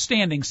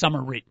 Outstanding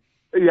summer read.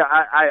 Yeah,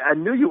 I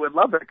knew you would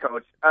love it,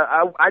 Coach.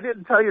 I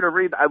didn't tell you to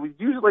read. I would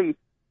usually,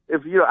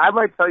 I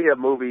might tell you a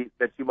movie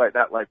that you might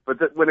not like,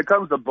 but when it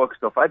comes to book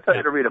stuff, I tell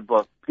you to read a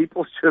book.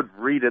 People should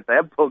read it.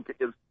 That book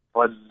is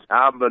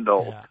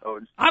phenomenal,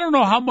 Coach. I don't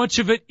know how much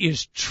of it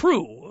is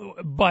true,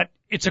 but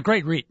it's a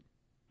great read.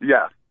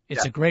 Yeah.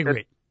 It's a great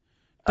read.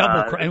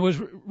 It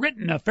was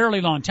written a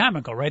fairly long time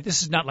ago, right?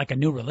 This is not like a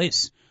new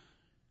release.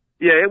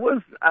 Yeah, it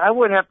was. I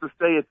would have to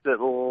say it's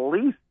at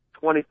least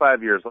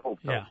 25 years old.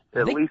 So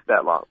at least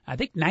that long. I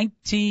think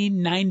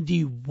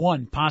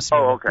 1991, possibly.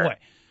 Oh, okay.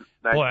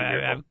 Boy,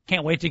 I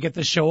can't wait to get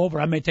this show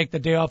over. I may take the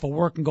day off of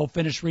work and go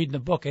finish reading the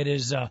book. It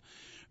is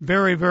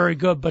very, very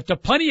good.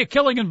 But plenty of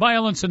killing and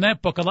violence in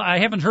that book. I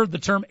haven't heard the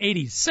term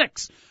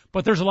 86,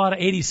 but there's a lot of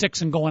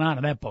 86ing going on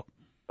in that book.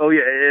 Oh,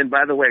 yeah, and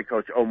by the way,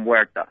 Coach, O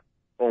Muerta.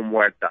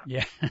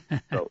 Yeah.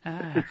 So.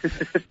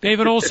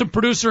 David Olson,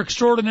 producer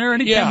extraordinaire.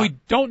 Anytime we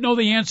don't know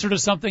the answer to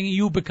something,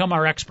 you become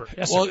our expert.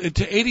 Yes, well, sir.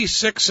 To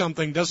 86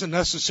 something doesn't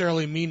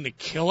necessarily mean to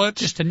kill it.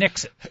 Just to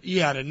nix it.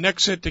 Yeah, to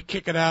nix it, to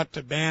kick it out,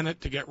 to ban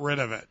it, to get rid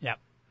of it. Yeah.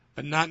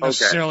 But not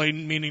necessarily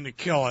meaning to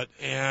kill it.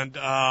 And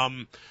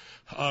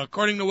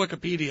according to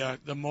Wikipedia,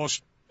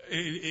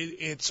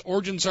 its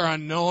origins are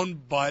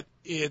unknown, but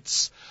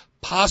it's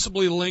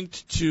possibly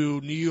linked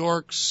to New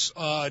York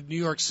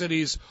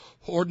City's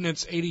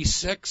Ordinance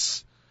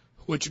 86,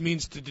 which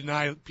means to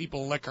deny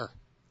people liquor.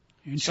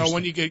 So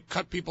when you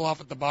cut people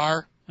off at the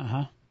bar,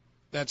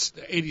 that's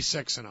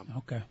 86 in them.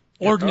 Okay.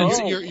 Ordinance,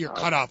 you're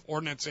cut off.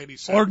 Ordinance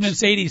 86.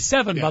 Ordinance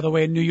 87, by the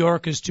way, in New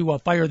York is to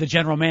fire the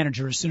general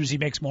manager as soon as he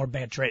makes more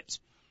bad trades.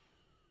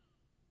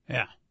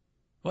 Yeah.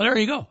 Well, there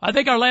you go. I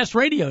think our last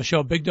radio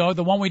show, Big Dog,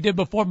 the one we did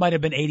before, might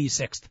have been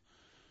 86th.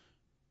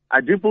 I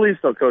do believe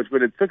so, Coach,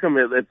 but it took them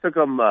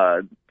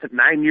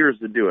 9 years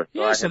to do it,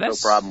 so I have no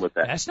problem with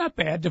that. That's not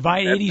bad.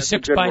 Divide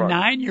 86 by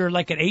 9, you're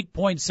like at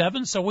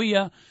 8.7, so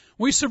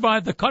we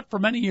survived the cut for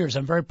many years.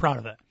 I'm very proud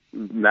of that.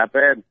 Not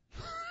bad.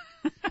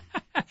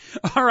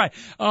 All right,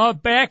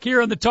 back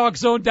here on the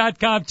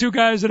TalkZone.com, 2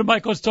 guys and a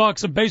mic. Let's talk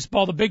some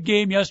baseball. The big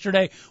game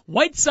yesterday,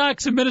 White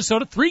Sox in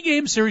Minnesota,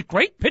 3-game series.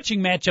 Great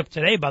pitching matchup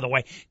today, by the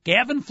way.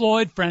 Gavin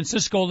Floyd,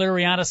 Francisco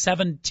Liriano,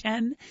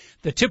 7:10.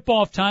 The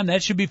tip-off time,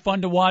 that should be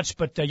fun to watch.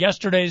 But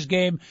yesterday's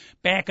game,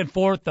 back and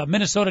forth,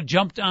 Minnesota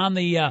jumped on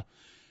the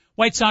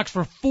White Sox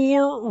for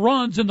 4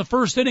 runs in the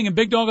first inning. And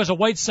Big Dog, as a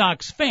White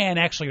Sox fan,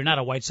 actually you're not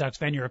a White Sox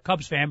fan, you're a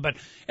Cubs fan, but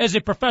as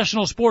a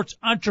professional sports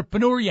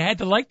entrepreneur, you had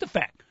to like the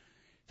fact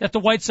that the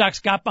White Sox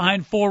got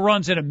behind 4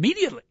 runs and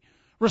immediately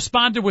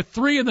responded with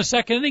 3 in the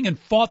second inning and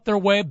fought their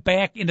way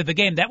back into the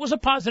game. That was a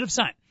positive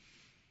sign.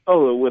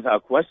 Oh,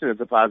 without question,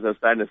 it's a positive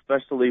sign,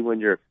 especially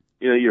when you're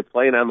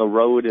playing on the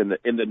road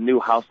in the new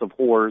house of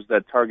horrors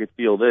that Target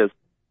Field is.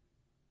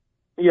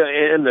 Yeah,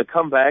 and to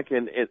come back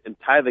and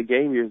tie the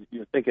game,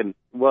 you're thinking,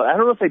 well, I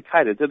don't know if they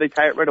tied it. Did they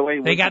tie it right away?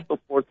 They got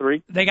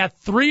 4-3. They got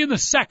 3 in the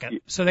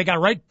second, so they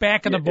got right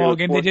back in the ball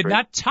game. They did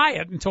not tie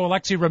it until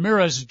Alexi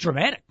Ramirez's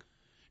dramatic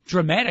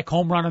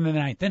home run in the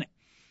 9th inning.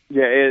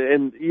 Yeah,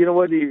 and you know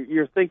what?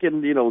 You're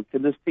thinking,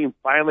 can this team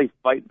finally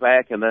fight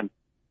back? And then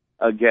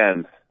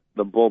again,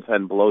 the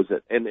bullpen blows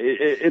it, and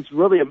it's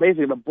really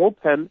amazing. The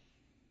bullpen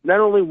not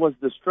only was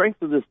the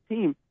strength of this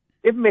team,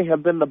 it may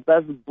have been the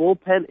best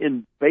bullpen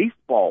in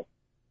baseball.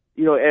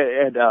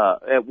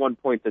 At one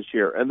point this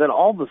year. And then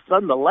all of a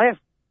sudden, the last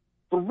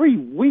 3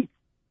 weeks,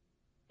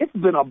 it's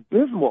been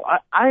abysmal.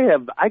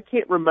 I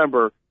can't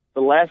remember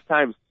the last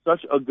time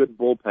such a good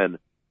bullpen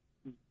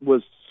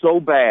was so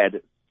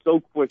bad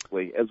so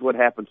quickly as what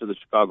happened to the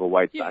Chicago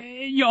White Sox.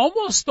 You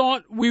almost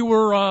thought we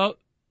were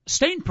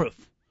stain-proof.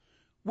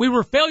 We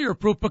were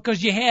failure-proof because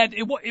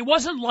it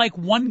wasn't like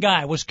one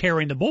guy was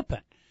carrying the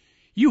bullpen.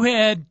 You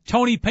had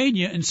Tony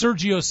Pena and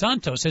Sergio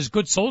Santos as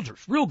good soldiers,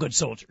 real good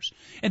soldiers.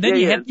 And then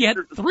you had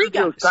 3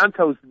 guys. Sergio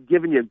Santos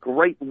giving you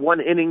great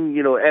one inning,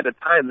 at a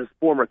time, this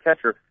former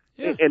catcher.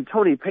 Yeah. And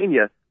Tony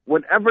Pena,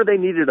 whenever they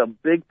needed a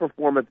big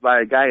performance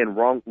by a guy in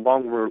long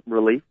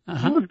relief,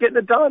 he was getting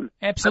it done.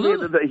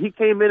 Absolutely. I mean, he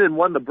came in and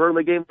won the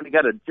Burley game when he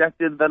got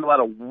ejected. Then about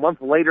a month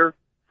later,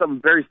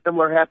 something very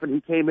similar happened. He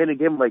came in and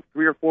gave him like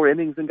 3 or 4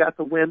 innings and got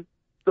the win.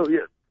 So,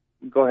 yeah.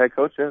 Go ahead,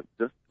 Coach.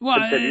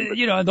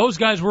 Yeah, and those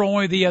guys were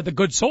only the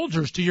good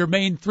soldiers to your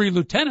main 3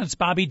 lieutenants,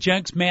 Bobby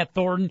Jenks, Matt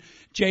Thornton,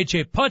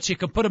 J.J. Putz. You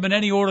can put them in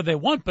any order they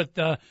want, but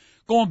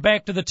going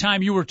back to the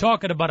time you were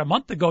talking about a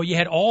month ago, you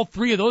had all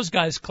 3 of those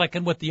guys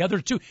clicking with the other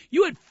 2.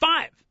 You had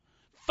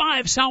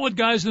 5 solid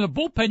guys in the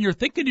bullpen. You're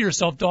thinking to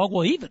yourself, dog,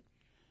 well, even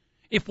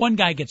if one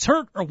guy gets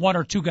hurt or 1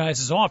 or 2 guys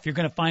is off, you're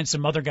going to find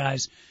some other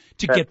guys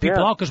to get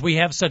people out because we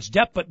have such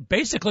depth. But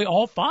basically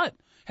all 5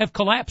 have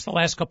collapsed the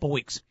last couple of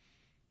weeks.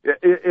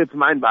 It's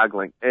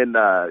mind-boggling, and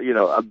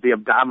the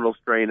abdominal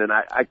strain, and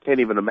I can't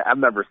even. I've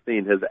never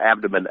seen his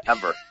abdomen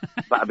ever,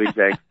 Bobby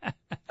Jenks.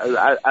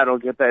 I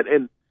don't get that,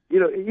 and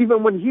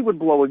even when he would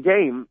blow a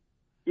game,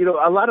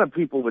 a lot of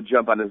people would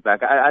jump on his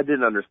back. I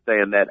didn't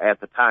understand that at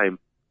the time,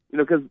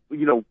 because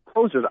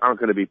closers aren't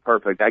going to be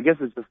perfect. I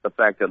guess it's just the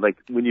fact that like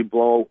when you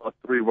blow a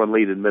 3-run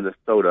lead in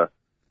Minnesota,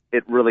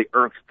 it really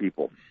irks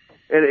people,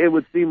 and it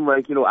would seem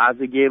like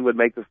Ozzie Guillen would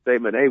make the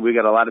statement, "Hey, we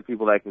got a lot of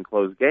people that can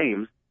close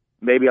games.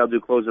 Maybe I'll do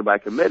closer by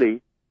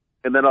committee,"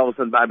 and then all of a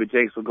sudden Bobby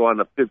Jenks will go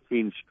on a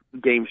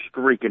 15-game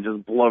streak and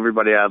just blow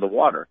everybody out of the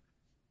water.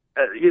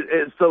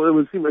 So it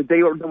would seem like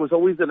there was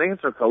always an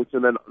answer, Coach,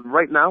 and then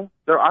right now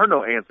there are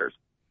no answers.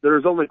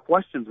 There's only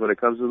questions when it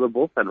comes to the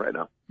bullpen right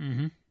now.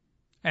 Mm-hmm.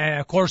 And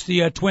of course,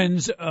 the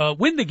Twins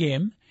win the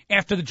game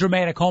after the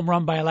dramatic home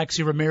run by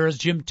Alexi Ramirez.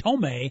 Jim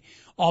Thome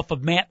off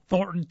of Matt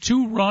Thornton,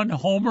 2-run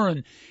homer.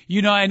 And,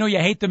 I know you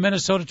hate the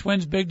Minnesota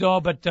Twins, Big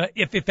Dog, but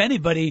if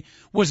anybody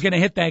was going to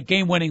hit that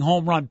game-winning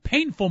home run,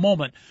 painful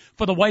moment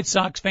for the White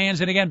Sox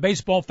fans. And, again,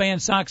 baseball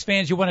fans, Sox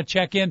fans, you want to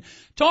check in.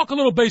 Talk a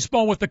little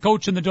baseball with the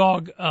Coach and the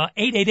Dog,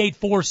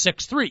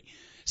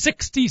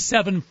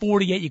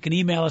 888-463-6748. You can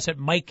email us at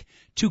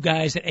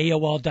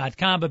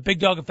mike2guys@AOL.com. But, Big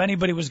Dog, if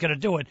anybody was going to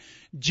do it,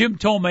 Jim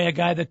Thome, a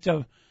guy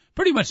that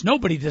pretty much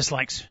nobody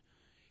dislikes,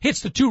 hits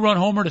the 2-run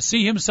homer. To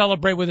see him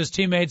celebrate with his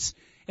teammates,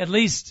 at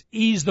least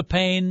ease the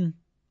pain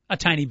a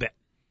tiny bit.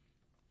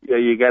 Yeah,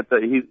 you got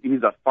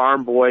he's a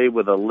farm boy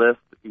with a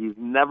list. He's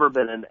never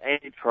been in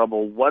any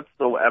trouble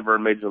whatsoever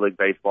in Major League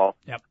Baseball.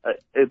 Yep.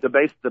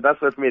 The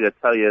best way for me to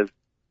tell you is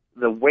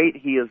the weight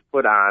he has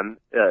put on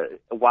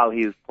while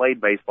he's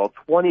played baseball.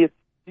 20th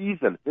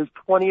season, his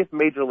 20th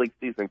Major League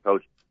season,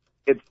 Coach.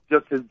 It's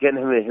just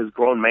getting him in his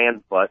grown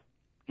man's butt.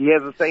 He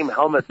has the same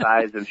helmet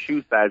size and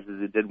shoe size as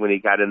he did when he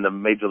got into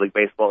Major League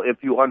Baseball,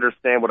 if you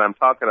understand what I'm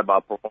talking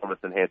about,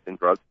 performance-enhancing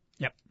drugs.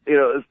 Yep.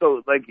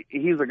 So,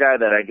 he's a guy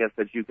that I guess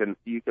that you can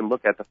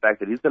look at the fact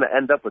that he's going to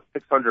end up with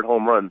 600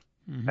 home runs,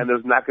 and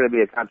there's not going to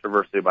be a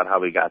controversy about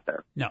how he got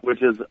there,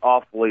 which is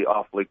awfully,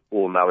 awfully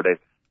cool nowadays.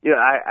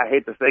 I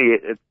hate to say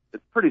it,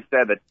 it's pretty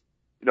sad that,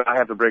 I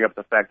have to bring up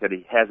the fact that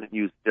he hasn't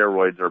used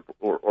steroids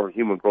or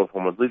human growth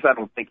hormones. At least I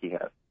don't think he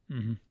has.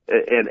 Mm-hmm.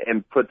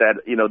 And put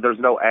that, there's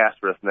no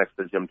asterisk next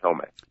to Jim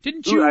Thome.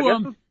 Didn't you? I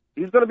guess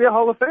he's going to be a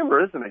Hall of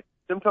Famer, isn't he?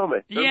 Jim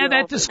Thome. Yeah,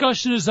 that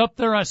discussion is up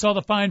there. I saw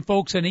the fine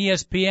folks on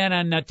ESPN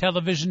on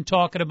television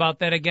talking about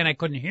that. Again, I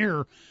couldn't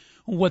hear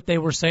what they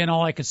were saying.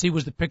 All I could see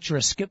was the picture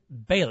of Skip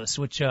Bayless,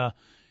 which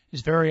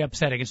is very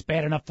upsetting. It's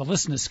bad enough to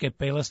listen to Skip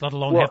Bayless, let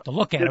alone have to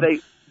look at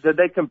him. Did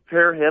they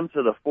compare him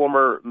to the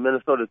former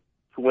Minnesota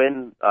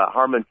Twin,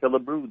 Harmon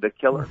Killebrew, the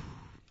killer?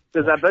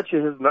 Because I bet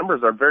you his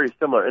numbers are very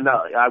similar. And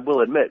now, I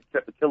will admit,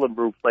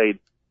 Killebrew played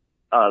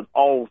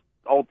all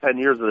 10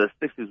 years of the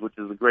 60s, which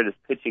is the greatest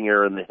pitching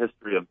era in the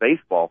history of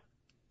baseball.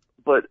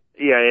 But,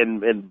 yeah,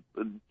 and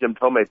Jim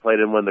Thome played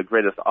in one of the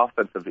greatest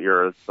offensive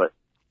eras. But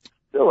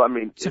still, I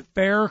mean... It's a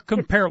fair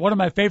compare. One of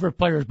my favorite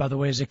players, by the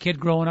way, as a kid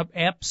growing up,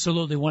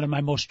 absolutely one of my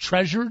most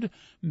treasured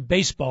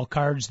baseball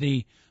cards,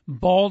 the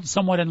bald,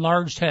 somewhat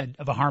enlarged head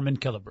of a Harmon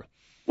Killebrew.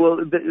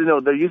 Well,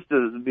 there used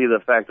to be the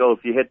fact,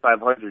 if you hit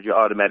 500, you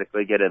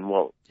automatically get in.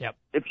 Well, yep.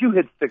 If you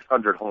hit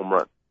 600 home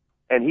runs,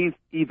 and he's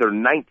either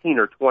 19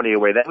 or 20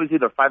 away, that was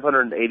either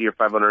 580 or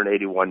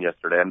 581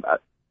 yesterday.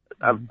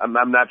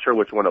 I'm not sure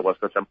which one it was,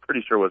 Coach. I'm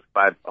pretty sure it was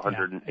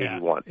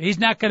 581. Yeah. He's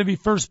not going to be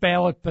first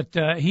ballot, but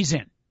he's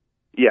in.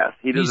 Yes,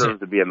 he deserves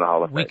to be in the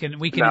Hall of Fame.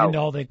 We can end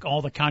all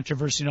the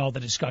controversy and all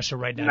the discussion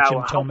right now.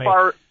 Jim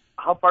Thome.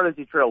 How far does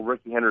he trail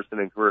Ricky Henderson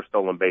in career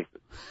stolen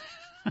bases?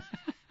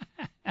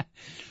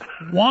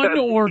 1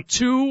 or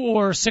 2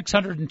 or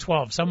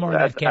 612, somewhere in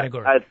that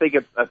category. I think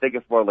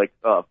it's more like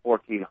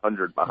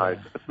 1,400 behind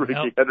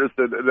Ricky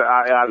Henderson.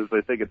 I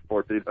honestly think it's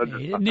 1,400.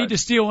 He didn't need to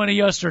steal any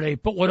yesterday.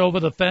 Put one over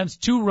the fence,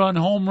 2-run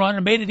home run,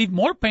 and made it even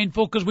more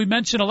painful because we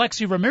mentioned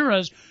Alexi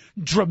Ramirez.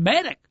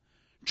 Dramatic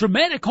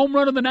home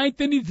run in the ninth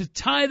inning to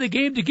tie the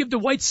game, to give the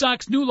White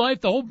Sox new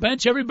life. The whole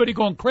bench, everybody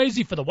going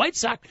crazy for the White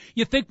Sox.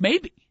 You think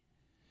maybe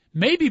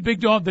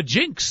Big Dog, the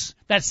jinx,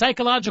 that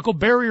psychological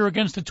barrier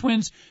against the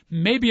Twins,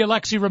 maybe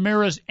Alexi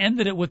Ramirez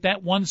ended it with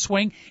that one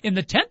swing. In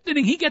the 10th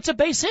inning, he gets a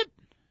base hit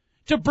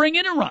to bring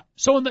in a run.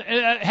 So in the,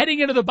 heading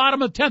into the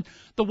bottom of the 10th,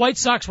 the White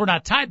Sox were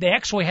not tied. They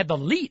actually had the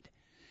lead.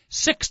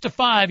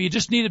 6-5. You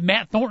just needed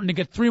Matt Thornton to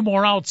get 3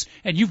 more outs,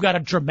 and you've got a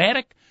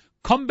dramatic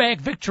comeback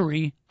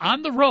victory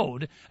on the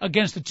road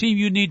against the team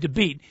you need to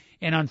beat.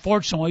 And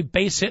unfortunately,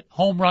 base hit,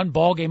 home run,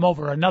 ball game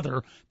over.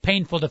 Another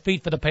painful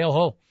defeat for the Pale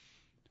Hose.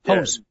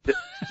 Oops.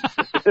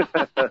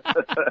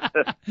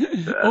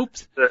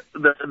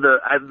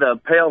 The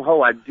Pale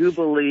Ho, I do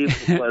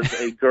believe, was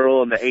a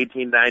girl in the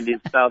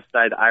 1890s,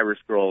 Southside Irish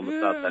girl in the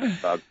Southside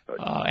of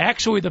Chicago.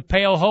 Actually, the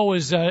Pale Ho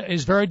is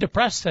very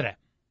depressed today.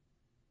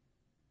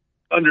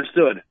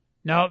 Understood.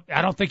 No,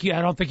 I don't think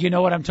you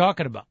know what I'm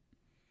talking about.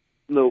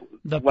 No.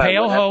 The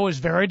Pale Ho is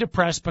very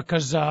depressed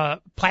because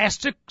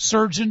plastic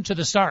surgeon to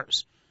the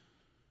stars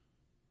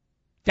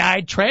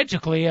died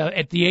tragically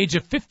at the age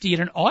of 50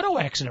 in an auto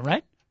accident,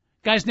 right?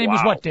 Guy's name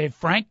was what, Dave?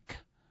 Frank?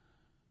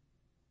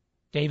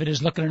 David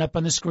is looking it up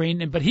on the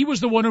screen. But he was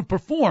the one who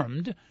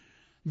performed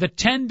the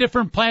 10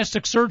 different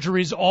plastic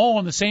surgeries all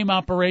in the same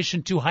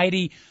operation to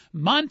Heidi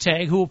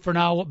Montag, who for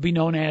now will be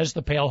known as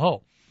the Pale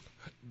Ho.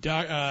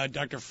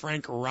 Dr.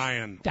 Frank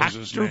Ryan was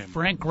his name. Dr.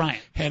 Frank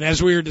Ryan. And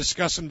as we were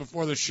discussing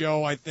before the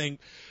show, I think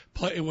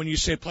when you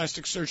say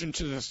plastic surgeon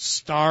to the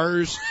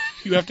stars,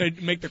 you have to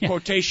make the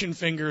quotation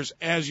fingers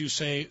as you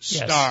say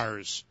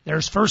stars. Yes.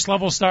 There's first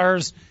level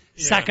stars,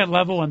 second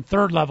level, and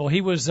third level.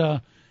 He was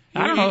I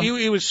don't know.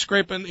 He was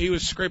scraping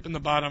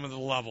the bottom of the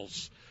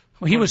levels.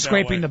 Well, he was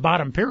scraping the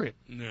bottom, period.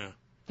 Yeah.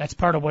 That's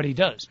part of what he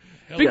does.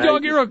 Big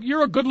Dog,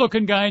 you're a good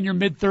looking guy in your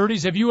mid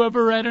 30s. Have you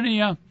ever had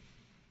any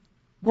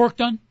work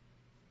done?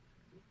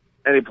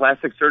 Any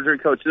plastic surgery,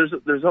 Coach? There's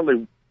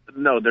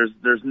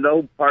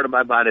no part of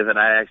my body that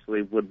I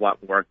actually would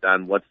want work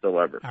done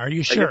whatsoever. Are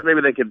you sure? I guess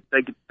maybe they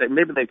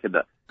could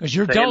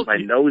sand my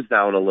nose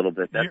down a little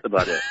bit. That's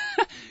about it.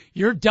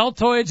 Your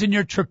deltoids and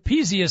your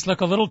trapezius look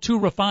a little too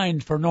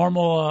refined for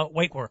normal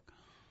weight work.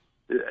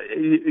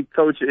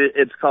 Coach,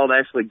 it's called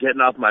actually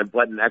getting off my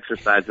butt and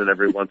exercising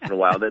every once in a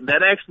while.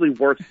 That actually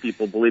works,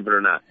 people, believe it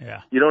or not.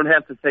 Yeah. You don't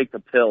have to take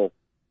the pill.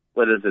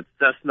 What is it,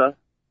 Cessna?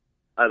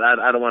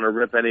 I don't want to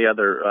rip any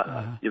other,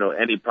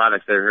 any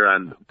products that are here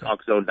on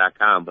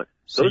TalkZone.com, but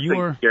those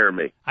things scare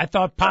me. I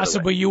thought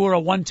possibly you were a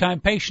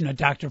one-time patient of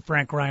Dr.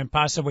 Frank Ryan,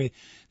 possibly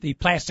the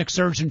plastic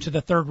surgeon to the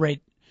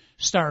third-rate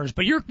stars.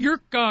 But your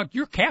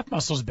calf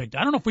muscles, big.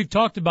 I don't know if we've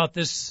talked about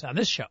this on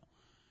this show,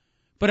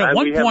 but at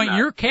one point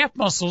your calf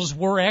muscles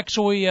were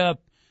actually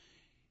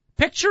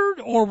pictured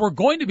or were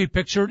going to be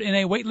pictured in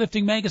a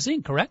weightlifting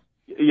magazine, correct?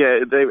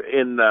 Yeah,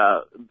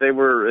 they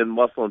were in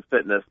Muscle and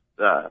Fitness.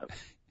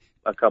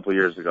 A couple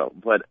years ago,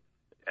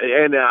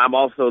 and I'm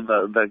also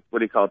the what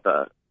do you call it,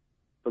 the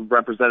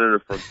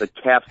representative for the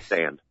calf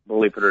stand.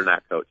 Believe it or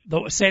not, Coach.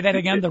 Say that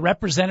again. The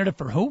representative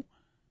for who?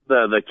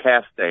 The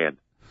calf stand,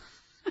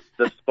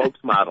 the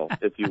spokesmodel,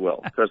 if you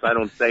will. Of course, I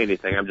don't say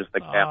anything. I'm just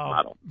the calf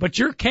model. But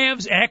your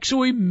calves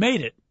actually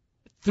made it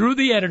through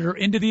the editor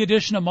into the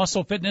edition of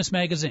Muscle Fitness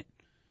magazine.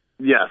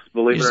 Yes,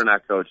 believe it or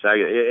not, Coach.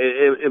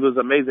 It was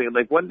amazing.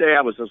 Like one day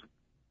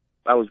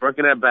I was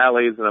working at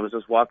Bally's and I was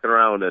just walking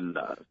around and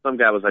some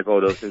guy was like,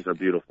 "Oh, those things are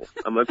beautiful."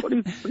 I'm like, "What are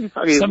you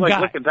talking?" He's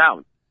like looking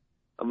down.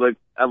 I'm like,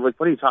 "What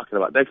are you talking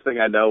about?" Next thing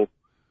I know,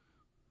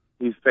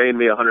 he's paying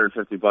me $150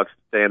 to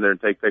stand there and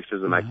take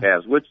pictures of my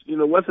calves, which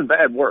wasn't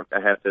bad work,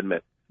 I have to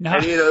admit. No.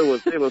 And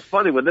it was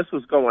funny when this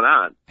was going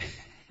on.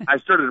 I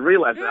started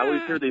realizing I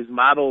always hear these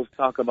models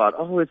talk about,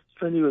 "Oh, it's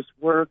strenuous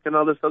work" and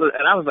all this other,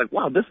 and I was like,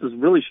 "Wow, this is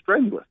really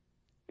strenuous."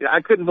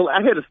 I couldn't believe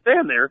I had to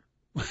stand there.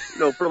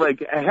 For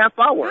like a half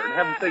hour and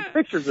have them take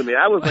pictures of me.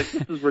 I was like,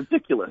 this is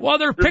ridiculous. Well,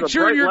 they're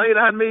picturing your light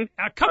on me.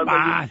 Come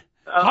on.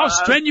 How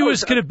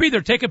strenuous could it be?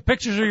 They're taking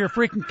pictures of your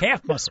freaking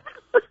calf muscle.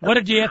 What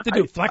did you have to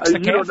do? Flex the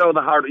calf? You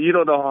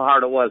don't know how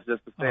hard it was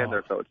just to stand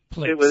there, Coach.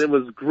 Please. It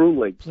was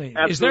grueling. Please.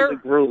 Absolutely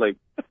grueling.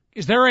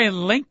 Is there a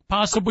link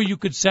possible you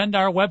could send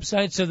our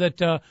website so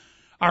that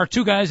our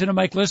two guys and a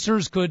mic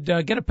listeners could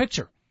get a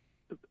picture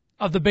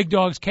of the Big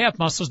Dog's calf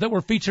muscles that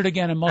were featured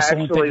again in Muscle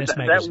and Fitness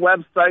magazine?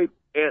 That website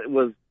it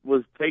was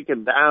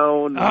taken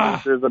down.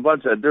 There's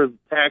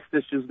tax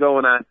issues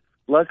going on.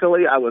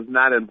 Luckily, I was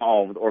not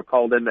involved or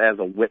called in as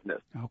a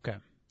witness. Okay.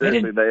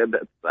 Seriously,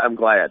 I'm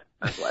glad.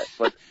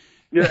 But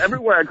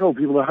everywhere I go,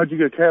 people are, how'd you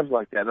get calves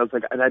like that? And I was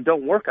like, and I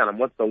don't work on them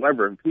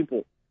whatsoever. And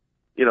people,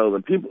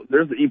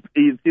 there's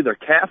it's either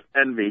calf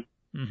envy,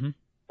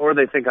 or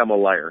they think I'm a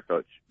liar,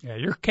 Coach. Yeah,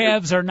 your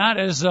calves are not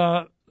as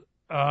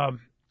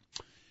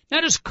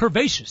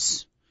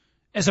curvaceous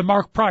as a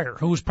Mark Pryor,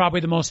 who was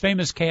probably the most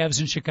famous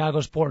calves in Chicago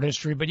sport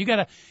history. But you got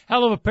a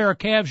hell of a pair of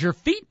calves. Your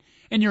feet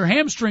and your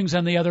hamstrings,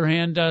 on the other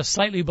hand,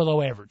 slightly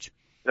below average.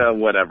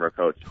 Whatever,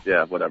 Coach.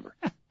 Yeah, whatever.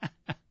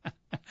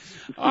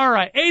 All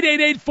right,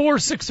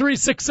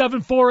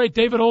 888-463-6748.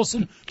 David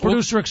Olson,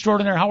 producer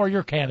extraordinaire. How are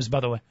your calves,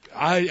 by the way?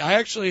 I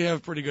actually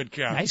have pretty good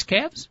calves. Nice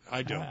calves?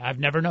 I do. I've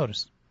never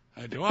noticed.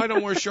 I do. I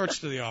don't wear shorts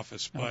to the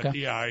office, but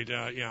okay.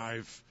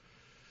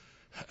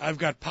 I've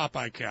got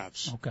Popeye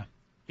calves. Okay.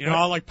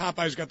 Like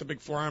Popeye's got the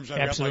big forearms.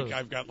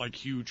 I've got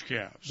huge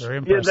calves. Very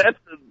impressive. Yeah,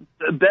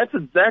 that's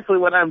exactly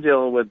what I'm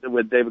dealing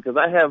with David, because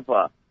I have,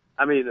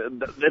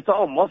 it's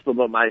all muscle,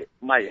 but my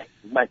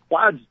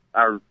quads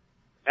are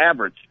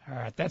average. All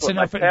right, that's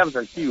enough. My calves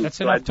are huge.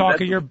 That's enough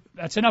talk of your.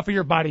 That's enough of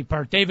your body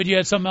part. David, you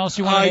had something else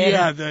you wanted to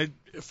add? Yeah,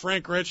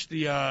 Frank Rich,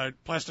 the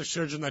plastic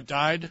surgeon that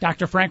died.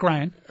 Dr. Frank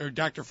Ryan. Or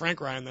Dr.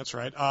 Frank Ryan, that's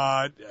right.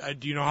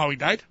 Do you know how he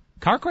died?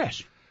 Car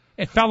crash.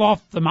 It fell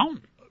off the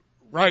mountain.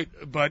 Right,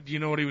 but do you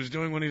know what he was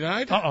doing when he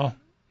died? Uh-oh.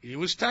 He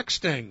was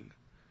texting.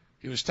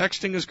 He was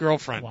texting his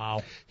girlfriend.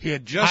 Wow. He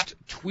had just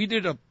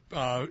tweeted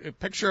a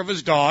picture of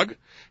his dog,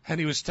 and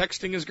he was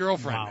texting his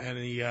girlfriend. Wow. And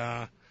he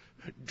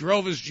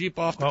drove his Jeep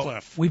off the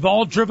cliff. We've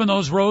all driven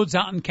those roads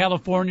out in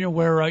California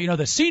where,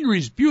 the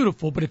scenery's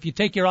beautiful, but if you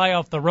take your eye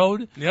off the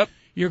road,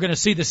 you're going to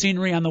see the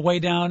scenery on the way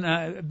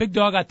down. Big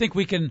Dog, I think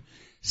we can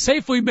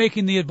safely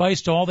making the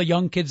advice to all the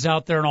young kids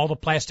out there and all the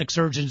plastic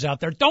surgeons out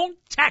there. Don't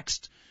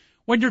text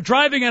when you're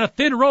driving on a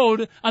thin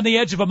road on the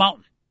edge of a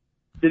mountain.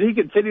 Did he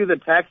continue the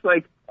text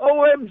like,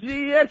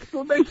 OMG,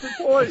 exclamation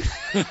point?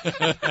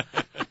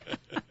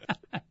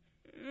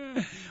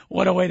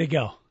 What a way to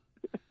go.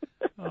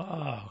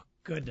 Oh,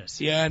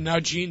 goodness. Yeah, now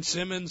Gene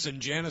Simmons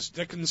and Janice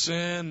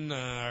Dickinson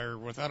are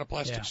without a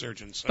plastic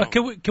surgeon. So. But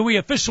can we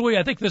officially,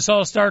 I think this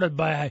all started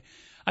by,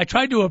 I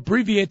tried to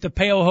abbreviate the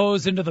pale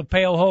hose into the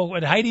pale hoe.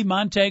 Would Heidi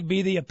Montag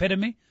be the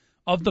epitome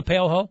of the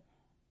pale hoe?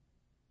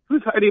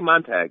 Who's Heidi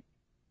Montag?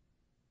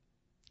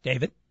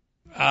 David?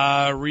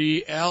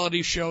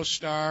 Reality show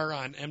star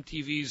on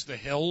MTV's The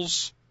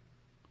Hills.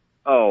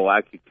 Oh,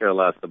 I could care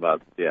less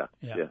about, yeah.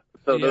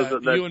 So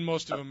you and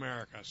most of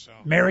America, so.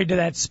 Married to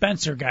that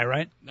Spencer guy,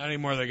 right? Not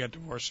anymore, they got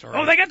divorced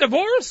already. Oh, they got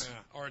divorced?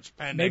 Yeah, or it's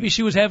pending. Maybe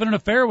she was having an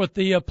affair with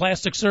the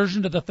plastic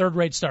surgeon to the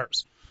third-rate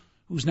stars,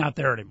 who's not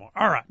there anymore.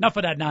 All right, enough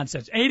of that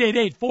nonsense.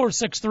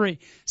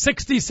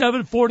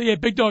 888-463-6748.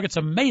 Big Dog, it's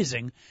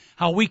amazing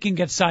how we can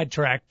get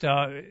sidetracked.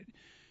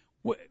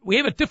 We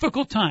have a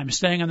difficult time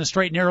staying on the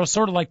straight and narrow,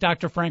 sort of like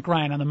Dr. Frank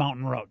Ryan on the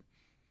mountain road.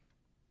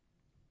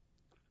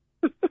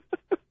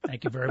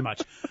 Thank you very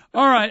much.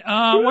 All right,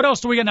 what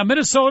else do we got now?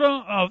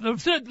 Minnesota,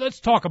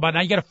 let's talk about it.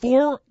 Now, you got a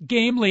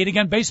 4-game lead.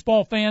 Again,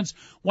 baseball fans,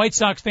 White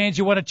Sox fans,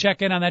 you want to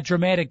check in on that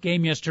dramatic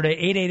game yesterday.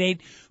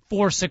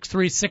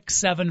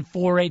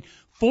 888-463-6748.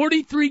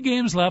 43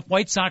 games left.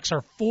 White Sox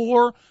are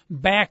 4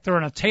 back. They're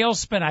in a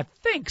tailspin, I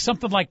think,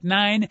 something like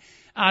 9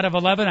 out of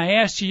 11. I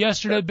asked you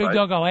yesterday, That's Big right.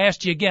 Dog, I'll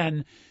ask you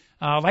again.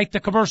 Like the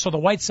commercial, the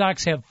White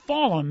Sox have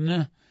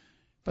fallen,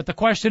 but the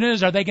question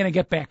is, are they going to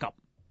get back up?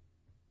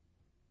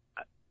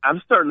 I'm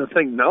starting to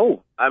think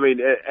no. I mean,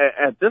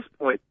 at this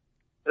point,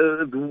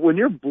 when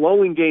you're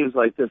blowing games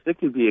like this, it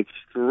can be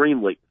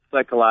extremely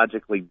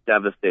psychologically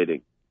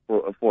devastating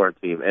for a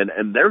team.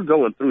 And they're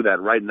going through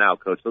that right now,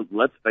 Coach. So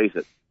let's face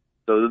it.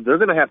 So they're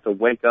going to have to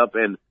wake up.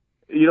 And,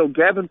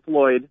 Gavin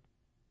Floyd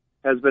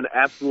has been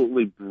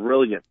absolutely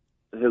brilliant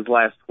his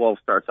last 12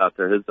 starts out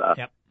there.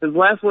 His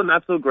last one,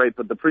 not so great,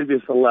 but the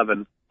previous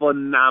 11,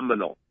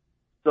 phenomenal.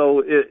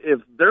 So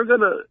if they're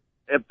gonna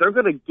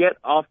get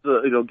off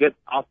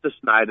the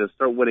schneid and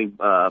start winning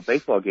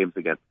baseball games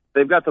again,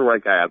 they've got the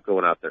right guy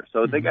going out there.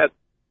 So they got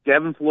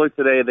Gavin Floyd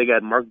today. They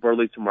got Mark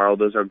Burley tomorrow.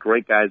 Those are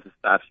great guys to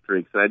stop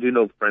streaks. And I do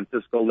know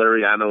Francisco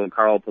Liriano and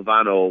Carl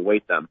Pavano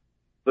await them.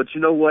 But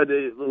you know what?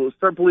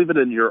 Start believing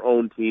in your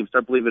own team.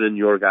 Start believing in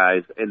your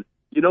guys. And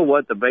you know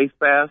what? The base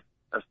paths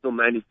are still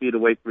 90 feet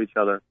away from each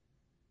other.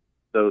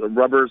 The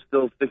rubber is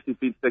still 60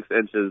 feet 6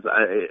 inches.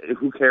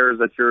 Who cares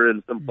that you're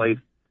in some place?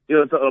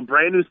 It's a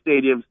brand new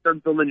stadium.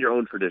 Start building your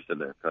own tradition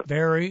there.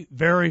 Very,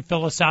 very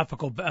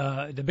philosophical.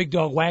 The Big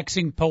Dog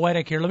waxing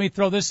poetic here. Let me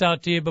throw this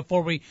out to you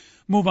before we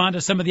move on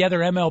to some of the other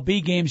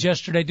MLB games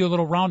yesterday. Do a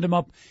little round 'em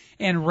up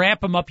and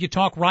wrap 'em up. You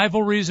talk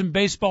rivalries in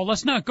baseball.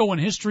 Let's not go in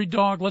history,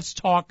 Dog. Let's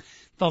talk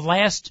the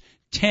last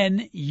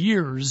 10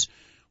 years.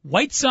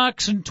 White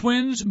Sox and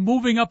Twins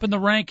moving up in the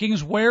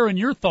rankings. Where, in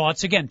your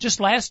thoughts, again, just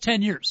last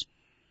 10 years,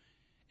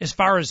 as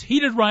far as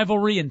heated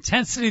rivalry,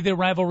 intensity of the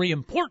rivalry,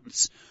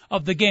 importance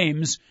of the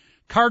games,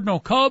 Cardinal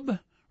Cub,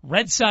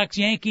 Red Sox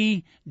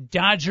Yankee,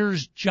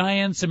 Dodgers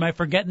Giants. Am I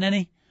forgetting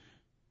any?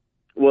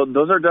 Well,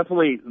 those are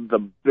definitely the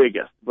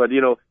biggest. But,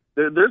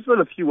 there's been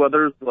a few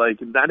others,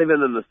 like not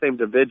even in the same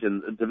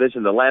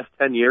division. The last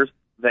 10 years,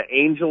 the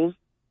Angels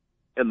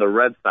and the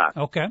Red Sox.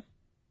 Okay.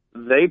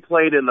 They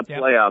played in the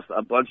playoffs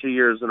a bunch of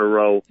years in a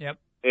row. Yep.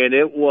 And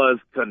it was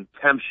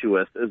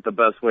contemptuous is the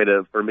best way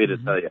for me to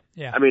tell you.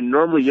 Yeah. I mean,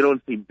 normally you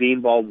don't see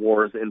beanball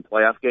wars in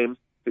playoff games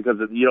because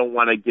you don't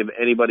want to give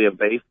anybody a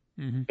base.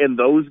 In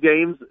those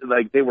games,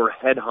 like, they were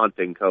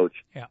headhunting, Coach.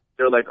 Yeah.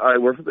 They're like, all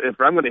right, if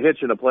I'm going to hit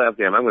you in a playoff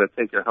game, I'm going to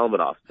take your helmet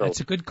off. So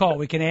that's a good call.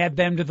 We can add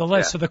them to the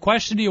list. Yeah. So the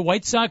question to you,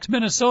 White Sox,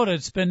 Minnesota,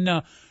 it's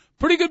been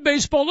pretty good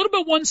baseball, a little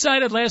bit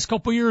one-sided last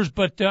couple of years,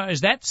 but is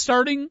that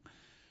starting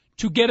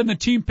to get in the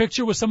team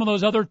picture with some of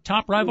those other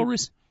top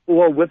rivalries?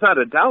 Well, without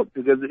a doubt,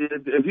 because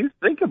if you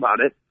think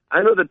about it,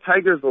 I know the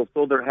Tigers will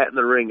throw their hat in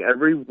the ring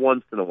every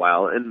once in a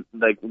while, and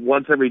like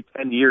once every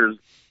 10 years,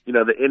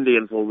 the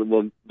Indians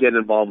will get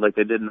involved like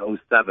they did in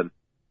 2007.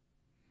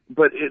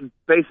 But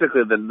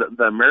basically,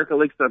 the American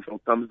League Central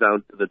comes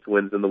down to the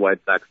Twins and the White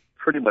Sox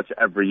pretty much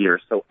every year.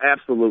 So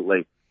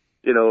absolutely,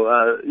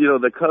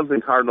 the Cubs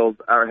and Cardinals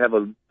have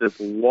this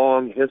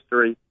long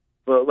history.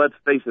 But let's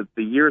face it,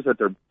 the years that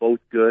they're both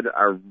good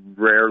are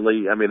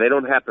rarely. I mean, they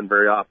don't happen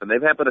very often.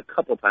 They've happened a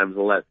couple times in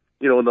the last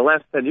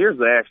 10 years.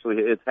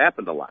 It's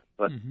happened a lot,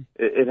 but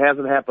it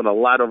hasn't happened a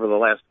lot over the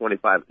last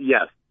 25.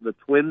 Yes, the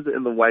Twins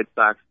and the White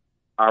Sox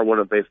are one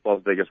of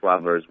baseball's biggest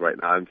rivalries right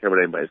now. I don't care what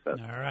anybody says.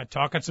 All right,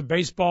 talking some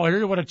baseball here.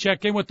 You want to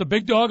check in with the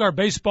Big Dog, our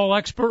baseball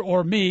expert,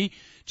 or me,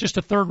 just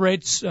a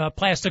third-rate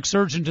plastic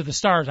surgeon to the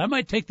stars? I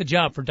might take the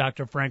job for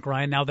Dr. Frank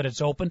Ryan now that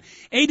it's open.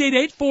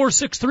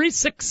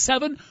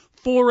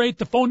 888-463-6748.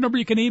 The phone number,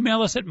 you can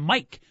email us at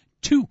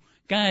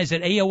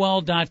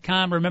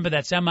Mike2Guys@AOL.com. Remember,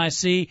 that's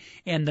MIC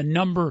and the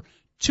number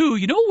 2.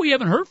 You know what we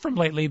haven't heard from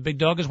lately, Big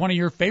Dog, is one of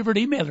your favorite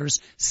emailers,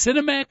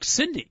 Cinemax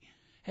Cindy,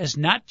 has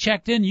not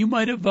checked in. You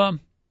might have lost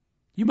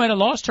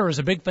her as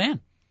a big fan.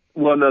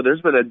 Well, no,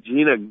 there's been a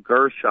Gina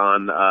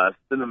Gershon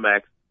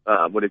Cinemax,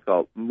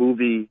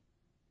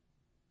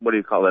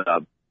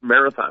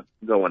 marathon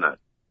going on.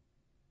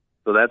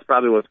 So that's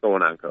probably what's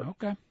going on, Coach.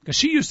 Okay. Because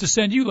she used to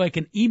send you like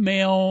an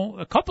email,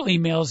 a couple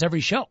emails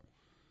every show.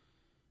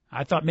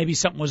 I thought maybe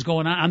something was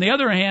going on. On the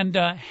other hand,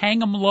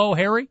 Hang 'em Low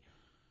Harry.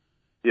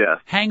 Yeah.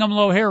 Hang 'em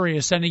Low Harry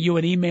is sending you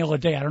an email a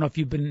day. I don't know if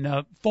you've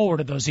been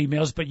forwarded those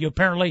emails, but you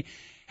apparently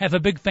have a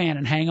big fan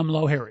in Hang 'em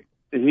Low Harry.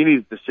 He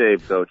needs to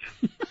shave, Coach.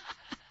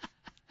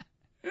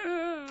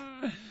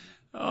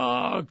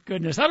 Oh,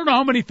 goodness. I don't know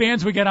how many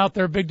fans we get out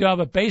there, Big Dog,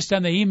 but based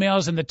on the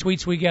emails and the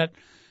tweets we get,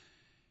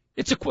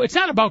 it's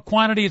not about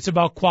quantity, it's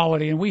about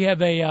quality. And we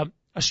have a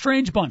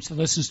strange bunch that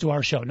listens to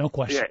our show, no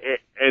question. Yeah,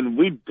 and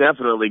we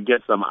definitely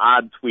get some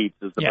odd tweets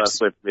is the best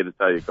way for me to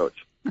tell you,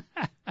 Coach.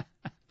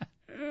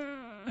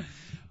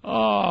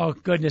 Oh,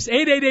 goodness.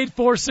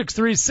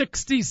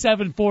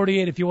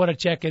 888-463-6748 if you want to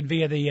check in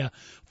via the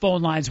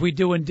phone lines. We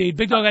do indeed.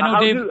 Big Dog, I know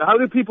David. How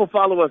do people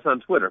follow us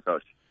on Twitter,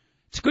 Coach?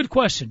 It's a good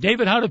question.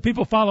 David, how do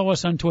people follow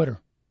us on Twitter?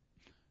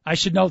 I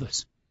should know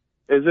this.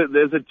 Is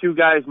it Two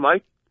Guys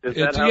Mike?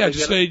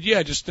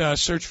 Just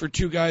search for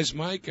Two Guys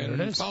Mike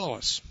and follow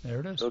us. There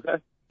it is. Okay.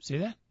 See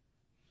that?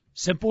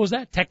 Simple as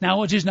that.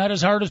 Technology is not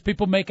as hard as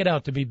people make it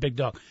out to be, Big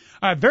Dog.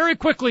 All right, very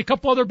quickly, a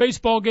couple other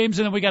baseball games,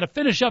 and then we got to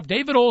finish up.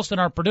 David Olson,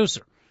 our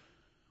producer,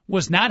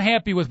 was not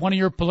happy with one of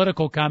your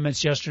political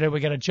comments yesterday. We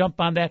got to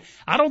jump on that.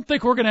 I don't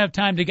think we're going to have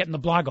time to get in the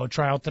Blago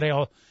trial today.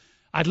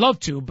 I'd love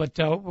to, but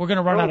we're going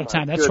to run out of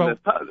time. That's right.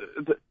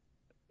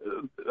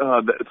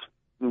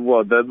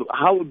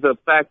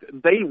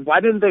 Why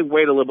didn't they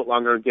wait a little bit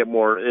longer and get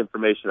more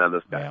information on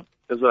this guy? Yeah.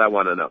 That's what I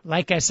want to know.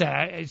 Like I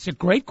said, it's a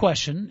great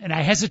question, and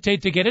I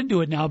hesitate to get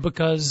into it now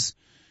because,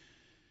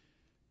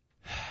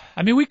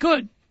 we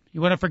could.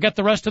 You want to forget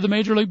the rest of the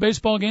Major League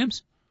Baseball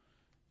games?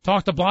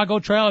 Talk the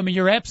Blago trial?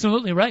 You're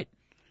absolutely right.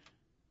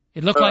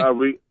 It looked like...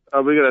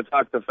 Are we going to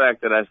talk the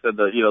fact that I said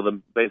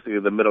that, basically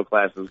the middle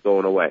class is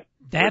going away?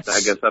 I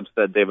guess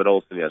upset David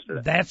Olson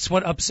yesterday. That's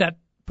what upset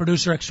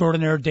producer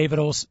extraordinaire David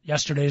Olson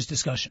yesterday's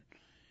discussion.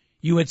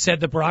 You had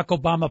said the Barack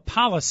Obama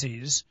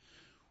policies,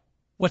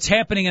 what's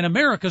happening in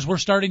America is we're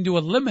starting to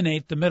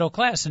eliminate the middle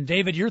class. And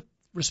David, your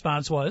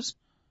response was?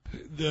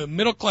 The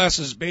middle class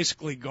is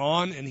basically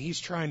gone, and he's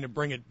trying to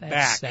bring it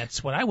back.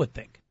 That's what I would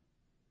think.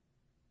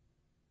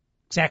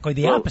 Exactly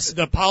the opposite.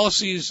 The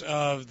policies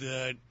of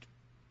the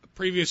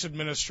previous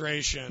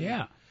administration.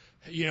 Yeah.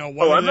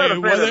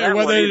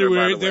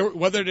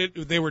 Whether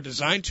they were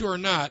designed to or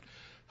not,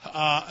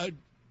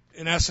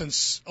 in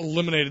essence,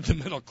 eliminated the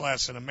middle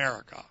class in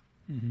America.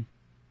 Mm-hmm.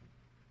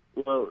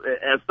 Well,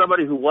 as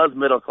somebody who was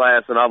middle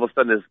class and all of a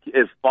sudden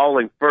is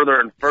falling further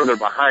and further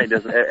behind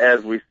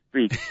as we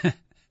speak,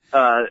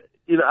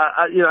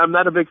 I'm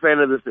not a big fan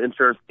of this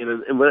insurance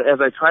scheme. And as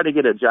I try to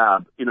get a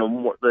job,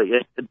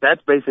 that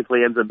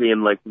basically ends up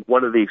being like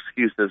one of the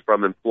excuses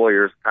from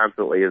employers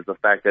constantly is the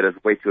fact that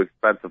it's way too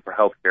expensive for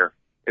health care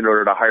in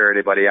order to hire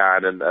anybody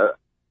on. And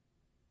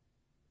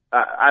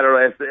I don't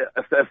know,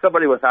 as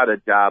somebody without a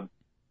job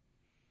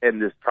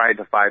and is trying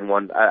to find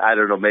one, I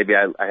don't know, maybe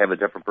I have a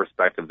different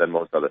perspective than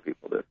most other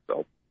people do.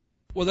 So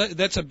Well,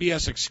 that's a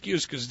BS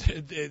excuse because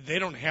they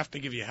don't have to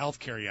give you health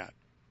care yet.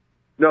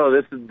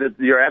 No,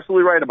 you're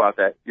absolutely right about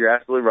that. You're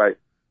absolutely right.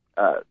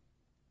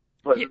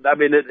 But, I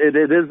mean,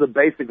 it is the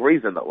basic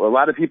reason, though. A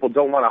lot of people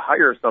don't want to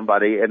hire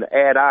somebody and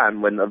add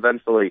on when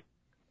eventually,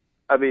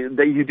 I mean,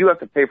 you do have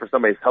to pay for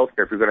somebody's health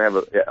care if you're going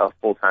to have a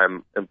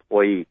full-time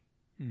employee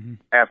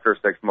after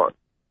 6 months.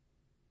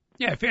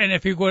 Yeah, and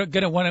if you're going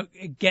to want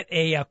to get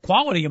a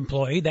quality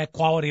employee, that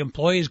quality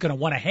employee is going to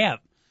want to have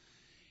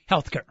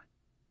health care.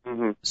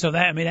 Mm-hmm. So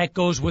that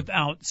goes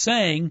without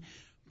saying.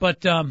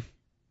 But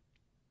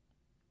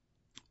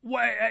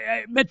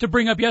I meant to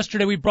bring up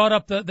yesterday, we brought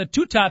up the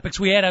two topics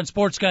we had on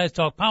Sports Guys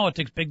Talk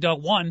Politics, Big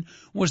Dog. One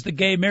was the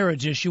gay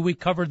marriage issue. We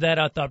covered that,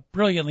 I thought,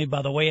 brilliantly,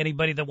 by the way.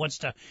 Anybody that wants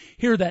to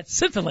hear that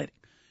scintillating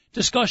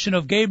discussion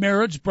of gay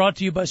marriage brought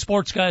to you by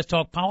Sports Guys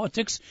Talk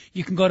Politics,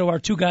 you can go to our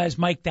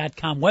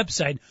twoguysmike.com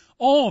website.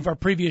 All of our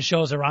previous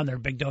shows are on there,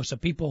 Big Dog, so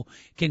people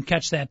can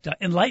catch that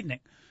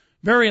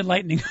very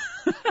enlightening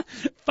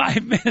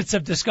 5 minutes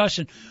of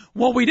discussion.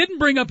 What we didn't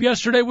bring up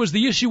yesterday was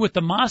the issue with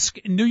the mosque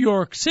in New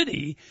York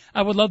City.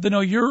 I would love to know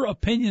your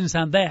opinions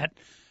on that.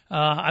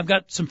 I've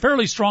got some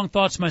fairly strong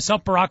thoughts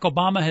myself. Barack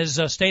Obama has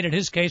stated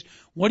his case.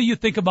 What do you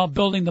think about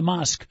building the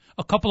mosque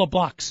a couple of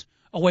blocks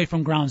away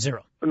from Ground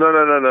Zero?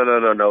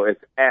 No.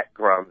 It's at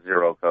Ground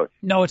Zero, Coach.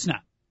 No, it's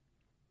not.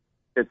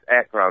 It's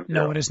at Ground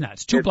Zero. No, it is not.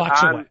 It's 2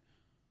 blocks away.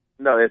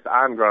 No, it's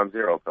on Ground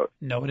Zero, Coach.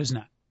 No, it is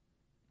not.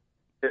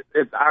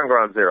 It's on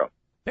Ground Zero.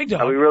 Big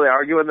Dog. Are we really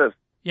arguing this?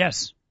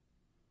 Yes.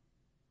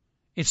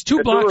 It's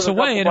 2 blocks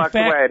away, and in fact,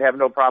 away, I'd have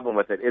no problem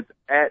with it.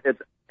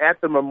 It's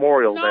at the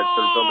memorial that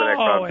they're building at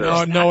Ground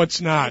Zero. No, it's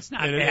not.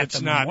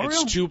 It's not.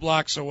 It's 2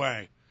 blocks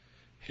away.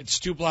 It's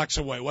 2 blocks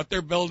away. What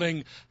they're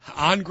building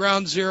on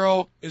Ground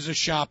Zero is a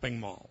shopping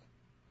mall.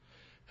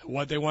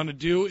 What they want to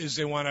do is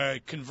they want to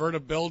convert a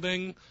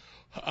building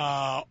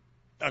a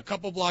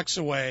couple blocks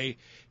away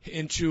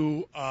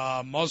into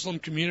a Muslim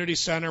community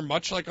center,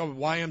 much like a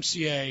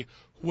YMCA,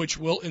 which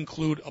will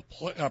include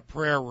a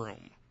prayer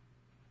room.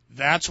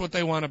 That's what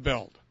they want to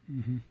build.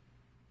 Mm-hmm.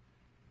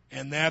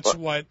 And that's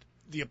what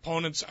the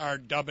opponents are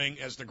dubbing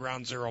as the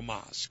Ground Zero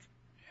Mosque.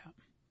 Yeah.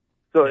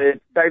 So it's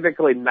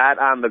technically not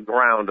on the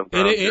ground of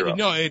Ground Zero.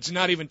 No, it's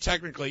not even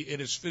technically. It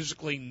is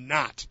physically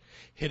not.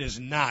 It is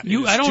not.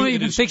 I don't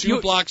even think 2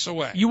 blocks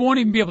away. You won't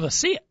even be able to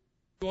see it.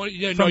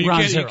 You can't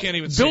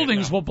even see it.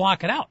 Buildings will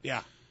block it out.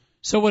 Yeah.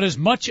 So with as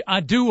much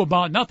ado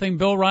about nothing,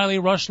 Bill Riley,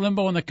 Rush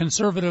Limbaugh, and the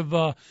conservative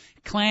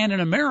clan in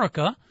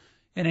America,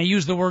 and I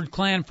use the word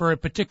clan for a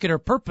particular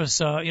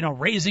purpose,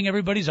 raising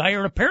everybody's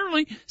ire.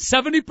 Apparently,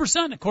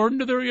 70%, according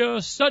to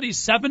their studies,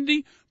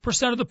 70%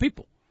 of the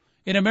people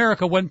in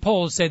America, when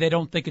polled, say they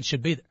don't think it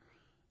should be there.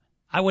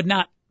 I would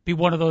not be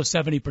one of those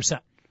 70%.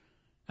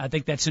 I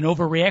think that's an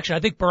overreaction. I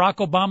think Barack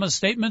Obama's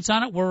statements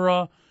on it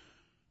were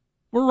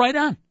right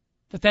on.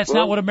 That's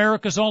not what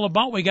America's all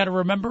about. We got to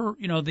remember,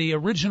 the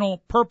original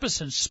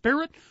purpose and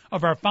spirit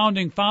of our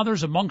founding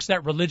fathers amongst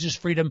that religious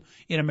freedom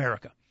in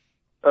America.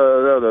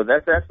 No,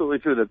 that's absolutely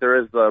true that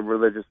there is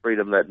religious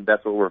freedom.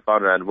 That's what we're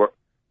founded on. And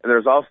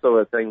there's also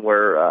a thing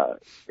where,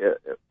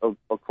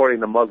 according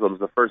to Muslims,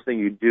 the first thing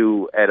you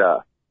do at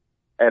a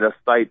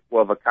site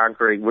of a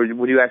conquering,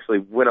 when you actually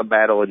win a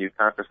battle and you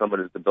conquer someone,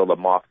 is to build a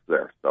mosque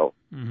there. So,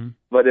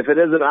 But if it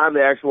isn't on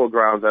the actual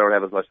grounds, I don't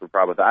have as much of a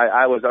problem with it.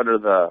 I was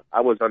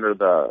under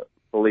the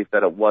belief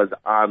that it was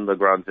on the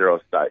Ground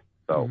Zero site.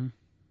 So,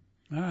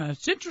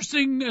 it's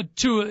interesting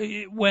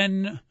too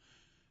when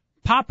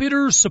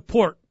popular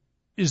support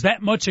is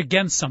that much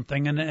against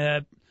something,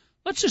 and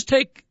let's just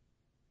take.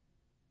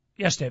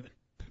 Yes, David.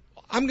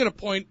 I'm going to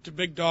point to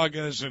Big Dog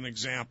as an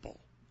example.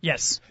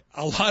 Yes.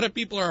 A lot of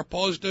people are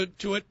opposed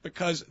to it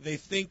because they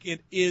think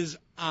it is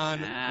on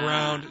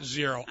Ground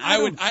Zero.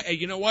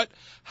 You know what?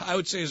 I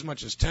would say as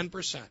much as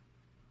 10%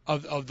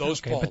 of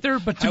those polled.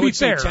 But to be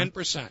fair,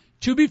 10%.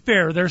 To be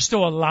fair, there's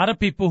still a lot of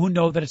people who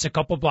know that it's a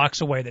couple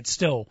blocks away that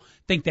still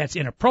think that's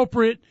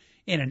inappropriate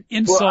and an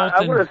insult. Well,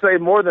 I want to say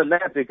more than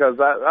that because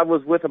I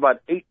was with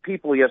about 8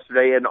 people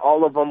yesterday, and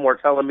all of them were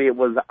telling me it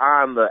was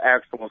on the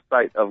actual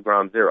site of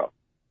Ground Zero.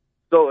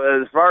 So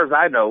as far as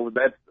I know,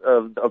 that's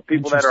of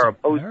people that are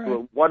opposed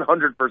to it,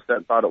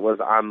 100% thought it was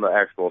on the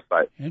actual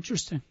site.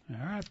 Interesting. All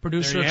right,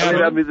 producer.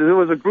 I mean, there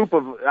was a group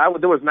of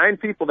there was 9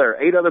 people there,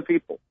 8 other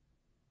people.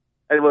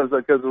 And it was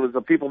because it was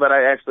the people that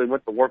I actually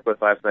went to work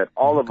with last night.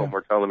 All of them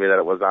were telling me that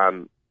it was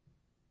on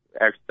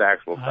the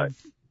actual site.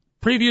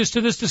 Previous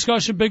to this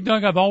discussion, Big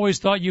Dog, I've always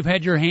thought you've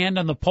had your hand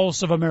on the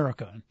pulse of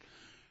America.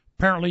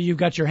 Apparently, you've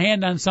got your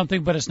hand on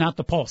something, but it's not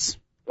the pulse.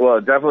 Well,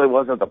 it definitely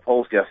wasn't the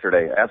pulse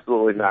yesterday.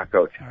 Absolutely not,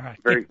 Coach. All right.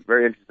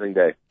 Very interesting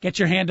day. Get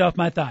your hand off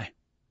my thigh.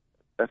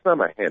 That's not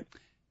my hand.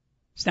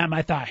 It's not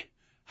my thigh.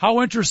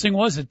 How interesting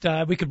was it?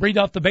 We could read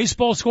off the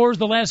baseball scores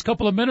the last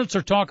couple of minutes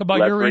or talk about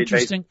your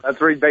interesting.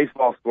 Let's read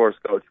baseball scores,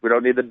 Coach. We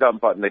don't need the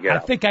dump button again. I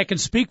think I can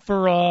speak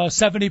for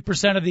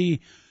 70% of the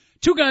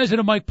two guys in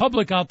a mic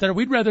public out there.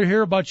 We'd rather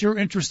hear about your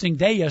interesting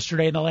day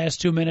yesterday in the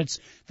last 2 minutes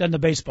than the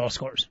baseball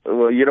scores.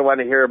 Well, you don't want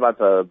to hear about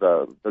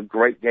the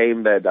great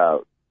game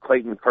that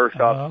Clayton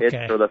Kershaw pitch,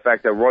 or the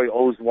fact that Roy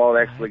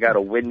Oswalt actually got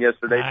a win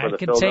yesterday for the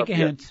Philadelphia I can take a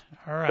hint.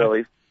 All right.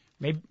 Phillies.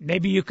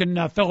 Maybe you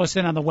can fill us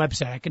in on the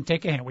website. I can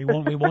take a hint. We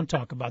won't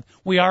talk about it.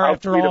 We are, I'll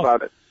after tweet all,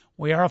 about it.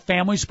 We are a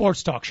family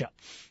sports talk show.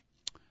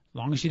 As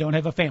long as you don't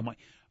have a family.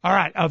 All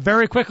right.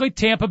 Very quickly,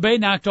 Tampa Bay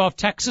knocked off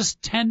Texas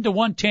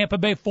 10-1. Tampa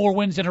Bay, 4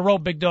 wins in a row,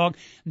 Big Dog.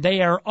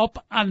 They are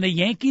up on the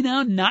Yankee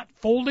now, not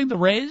folding the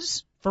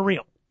Rays for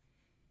real.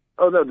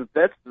 Oh no,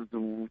 that's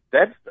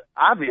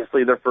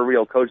obviously they're for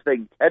real, Coach. They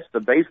can catch the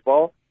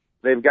baseball.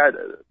 They've got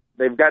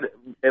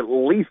at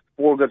least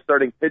 4 good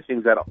starting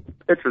pitchers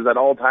at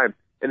all times.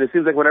 And it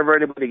seems like whenever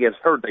anybody gets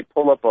hurt, they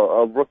pull up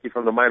a rookie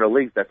from the minor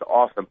leagues. That's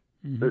awesome.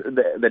 Mm-hmm.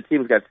 The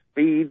team's got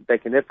speed. They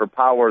can hit for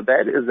power.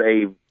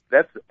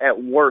 That's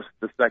at worst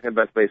the second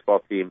best baseball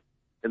team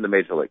in the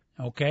major league.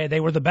 Okay, they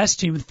were the best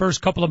team the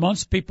first couple of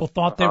months. People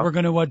thought they were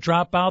going to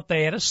drop out.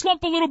 They had a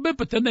slump a little bit,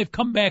 but then they've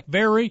come back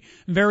very,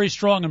 very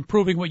strong and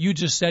proving what you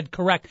just said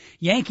correct.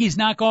 Yankees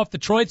knock off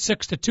Detroit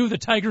 6-2. The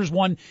Tigers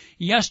won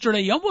yesterday.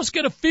 You almost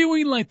get a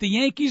feeling like the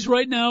Yankees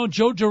right now,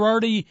 Joe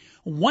Girardi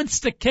wants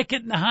to kick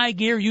it in the high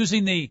gear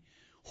using the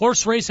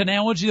horse race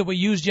analogy that we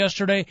used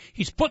yesterday.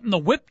 He's putting the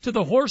whip to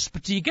the horse,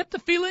 but do you get the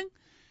feeling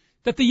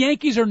that the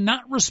Yankees are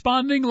not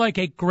responding like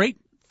a great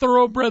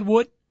thoroughbred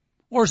would?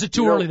 Or is it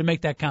too early to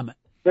make that comment?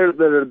 They're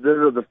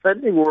the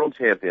defending world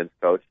champions,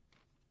 Coach.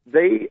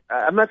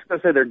 I'm not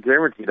going to say they're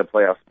guaranteed a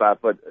playoff spot,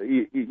 but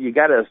you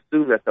got to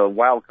assume that the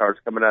wild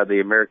cards coming out of the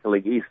American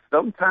League East,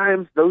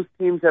 sometimes those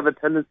teams have a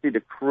tendency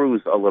to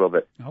cruise a little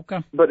bit.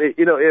 Okay. But,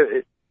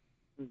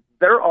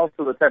 they're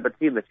also the type of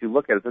team that you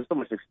look at. There's so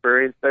much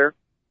experience there.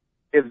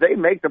 If they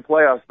make the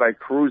playoffs by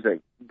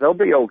cruising, they'll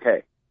be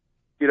okay.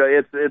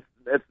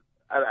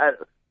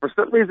 For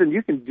some reason,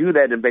 you can do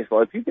that in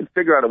baseball. If you can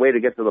figure out a way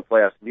to get to the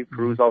playoffs and you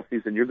cruise all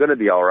season, you're going to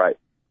be all right.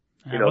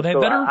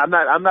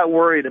 I'm not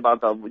worried about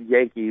the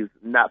Yankees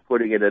not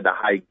putting it into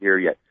high gear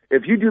yet.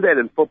 If you do that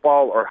in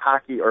football or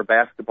hockey or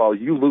basketball,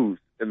 you lose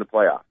in the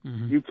playoffs.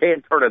 Mm-hmm. You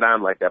can't turn it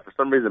on like that. For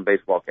some reason,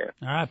 baseball can.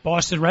 All right,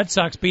 Boston Red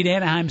Sox beat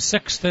Anaheim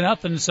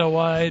 6-0, so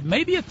it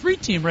may be a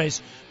 3-team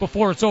race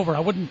before it's over.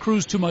 I wouldn't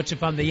cruise too much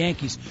if I'm the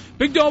Yankees.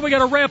 Big Dog, we got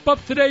to wrap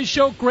up today's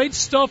show. Great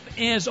stuff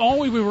as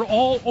always. We were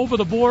all over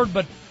the board,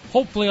 but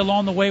hopefully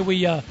along the way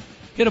we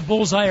hit a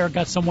bullseye or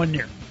got someone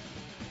near.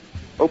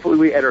 Hopefully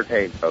we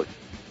entertain, Coach.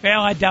 Well,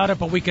 I doubt it,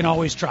 but we can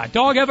always try.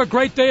 Dog, have a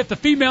great day. If the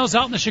females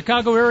out in the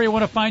Chicago area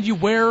want to find you,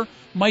 where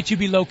might you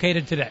be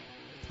located today?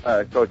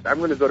 Coach, I'm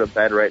going to go to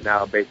bed right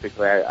now.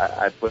 Basically,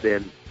 I put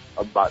in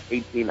about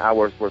 18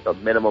 hours worth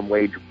of minimum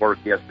wage work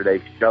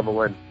yesterday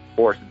shoveling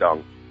horse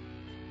dung.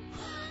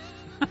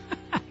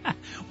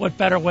 What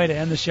better way to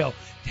end the show?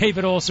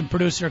 David Olson,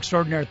 producer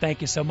extraordinaire,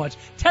 thank you so much.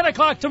 10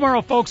 o'clock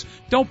tomorrow, folks.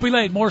 Don't be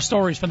late. More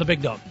stories from the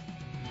Big Dog.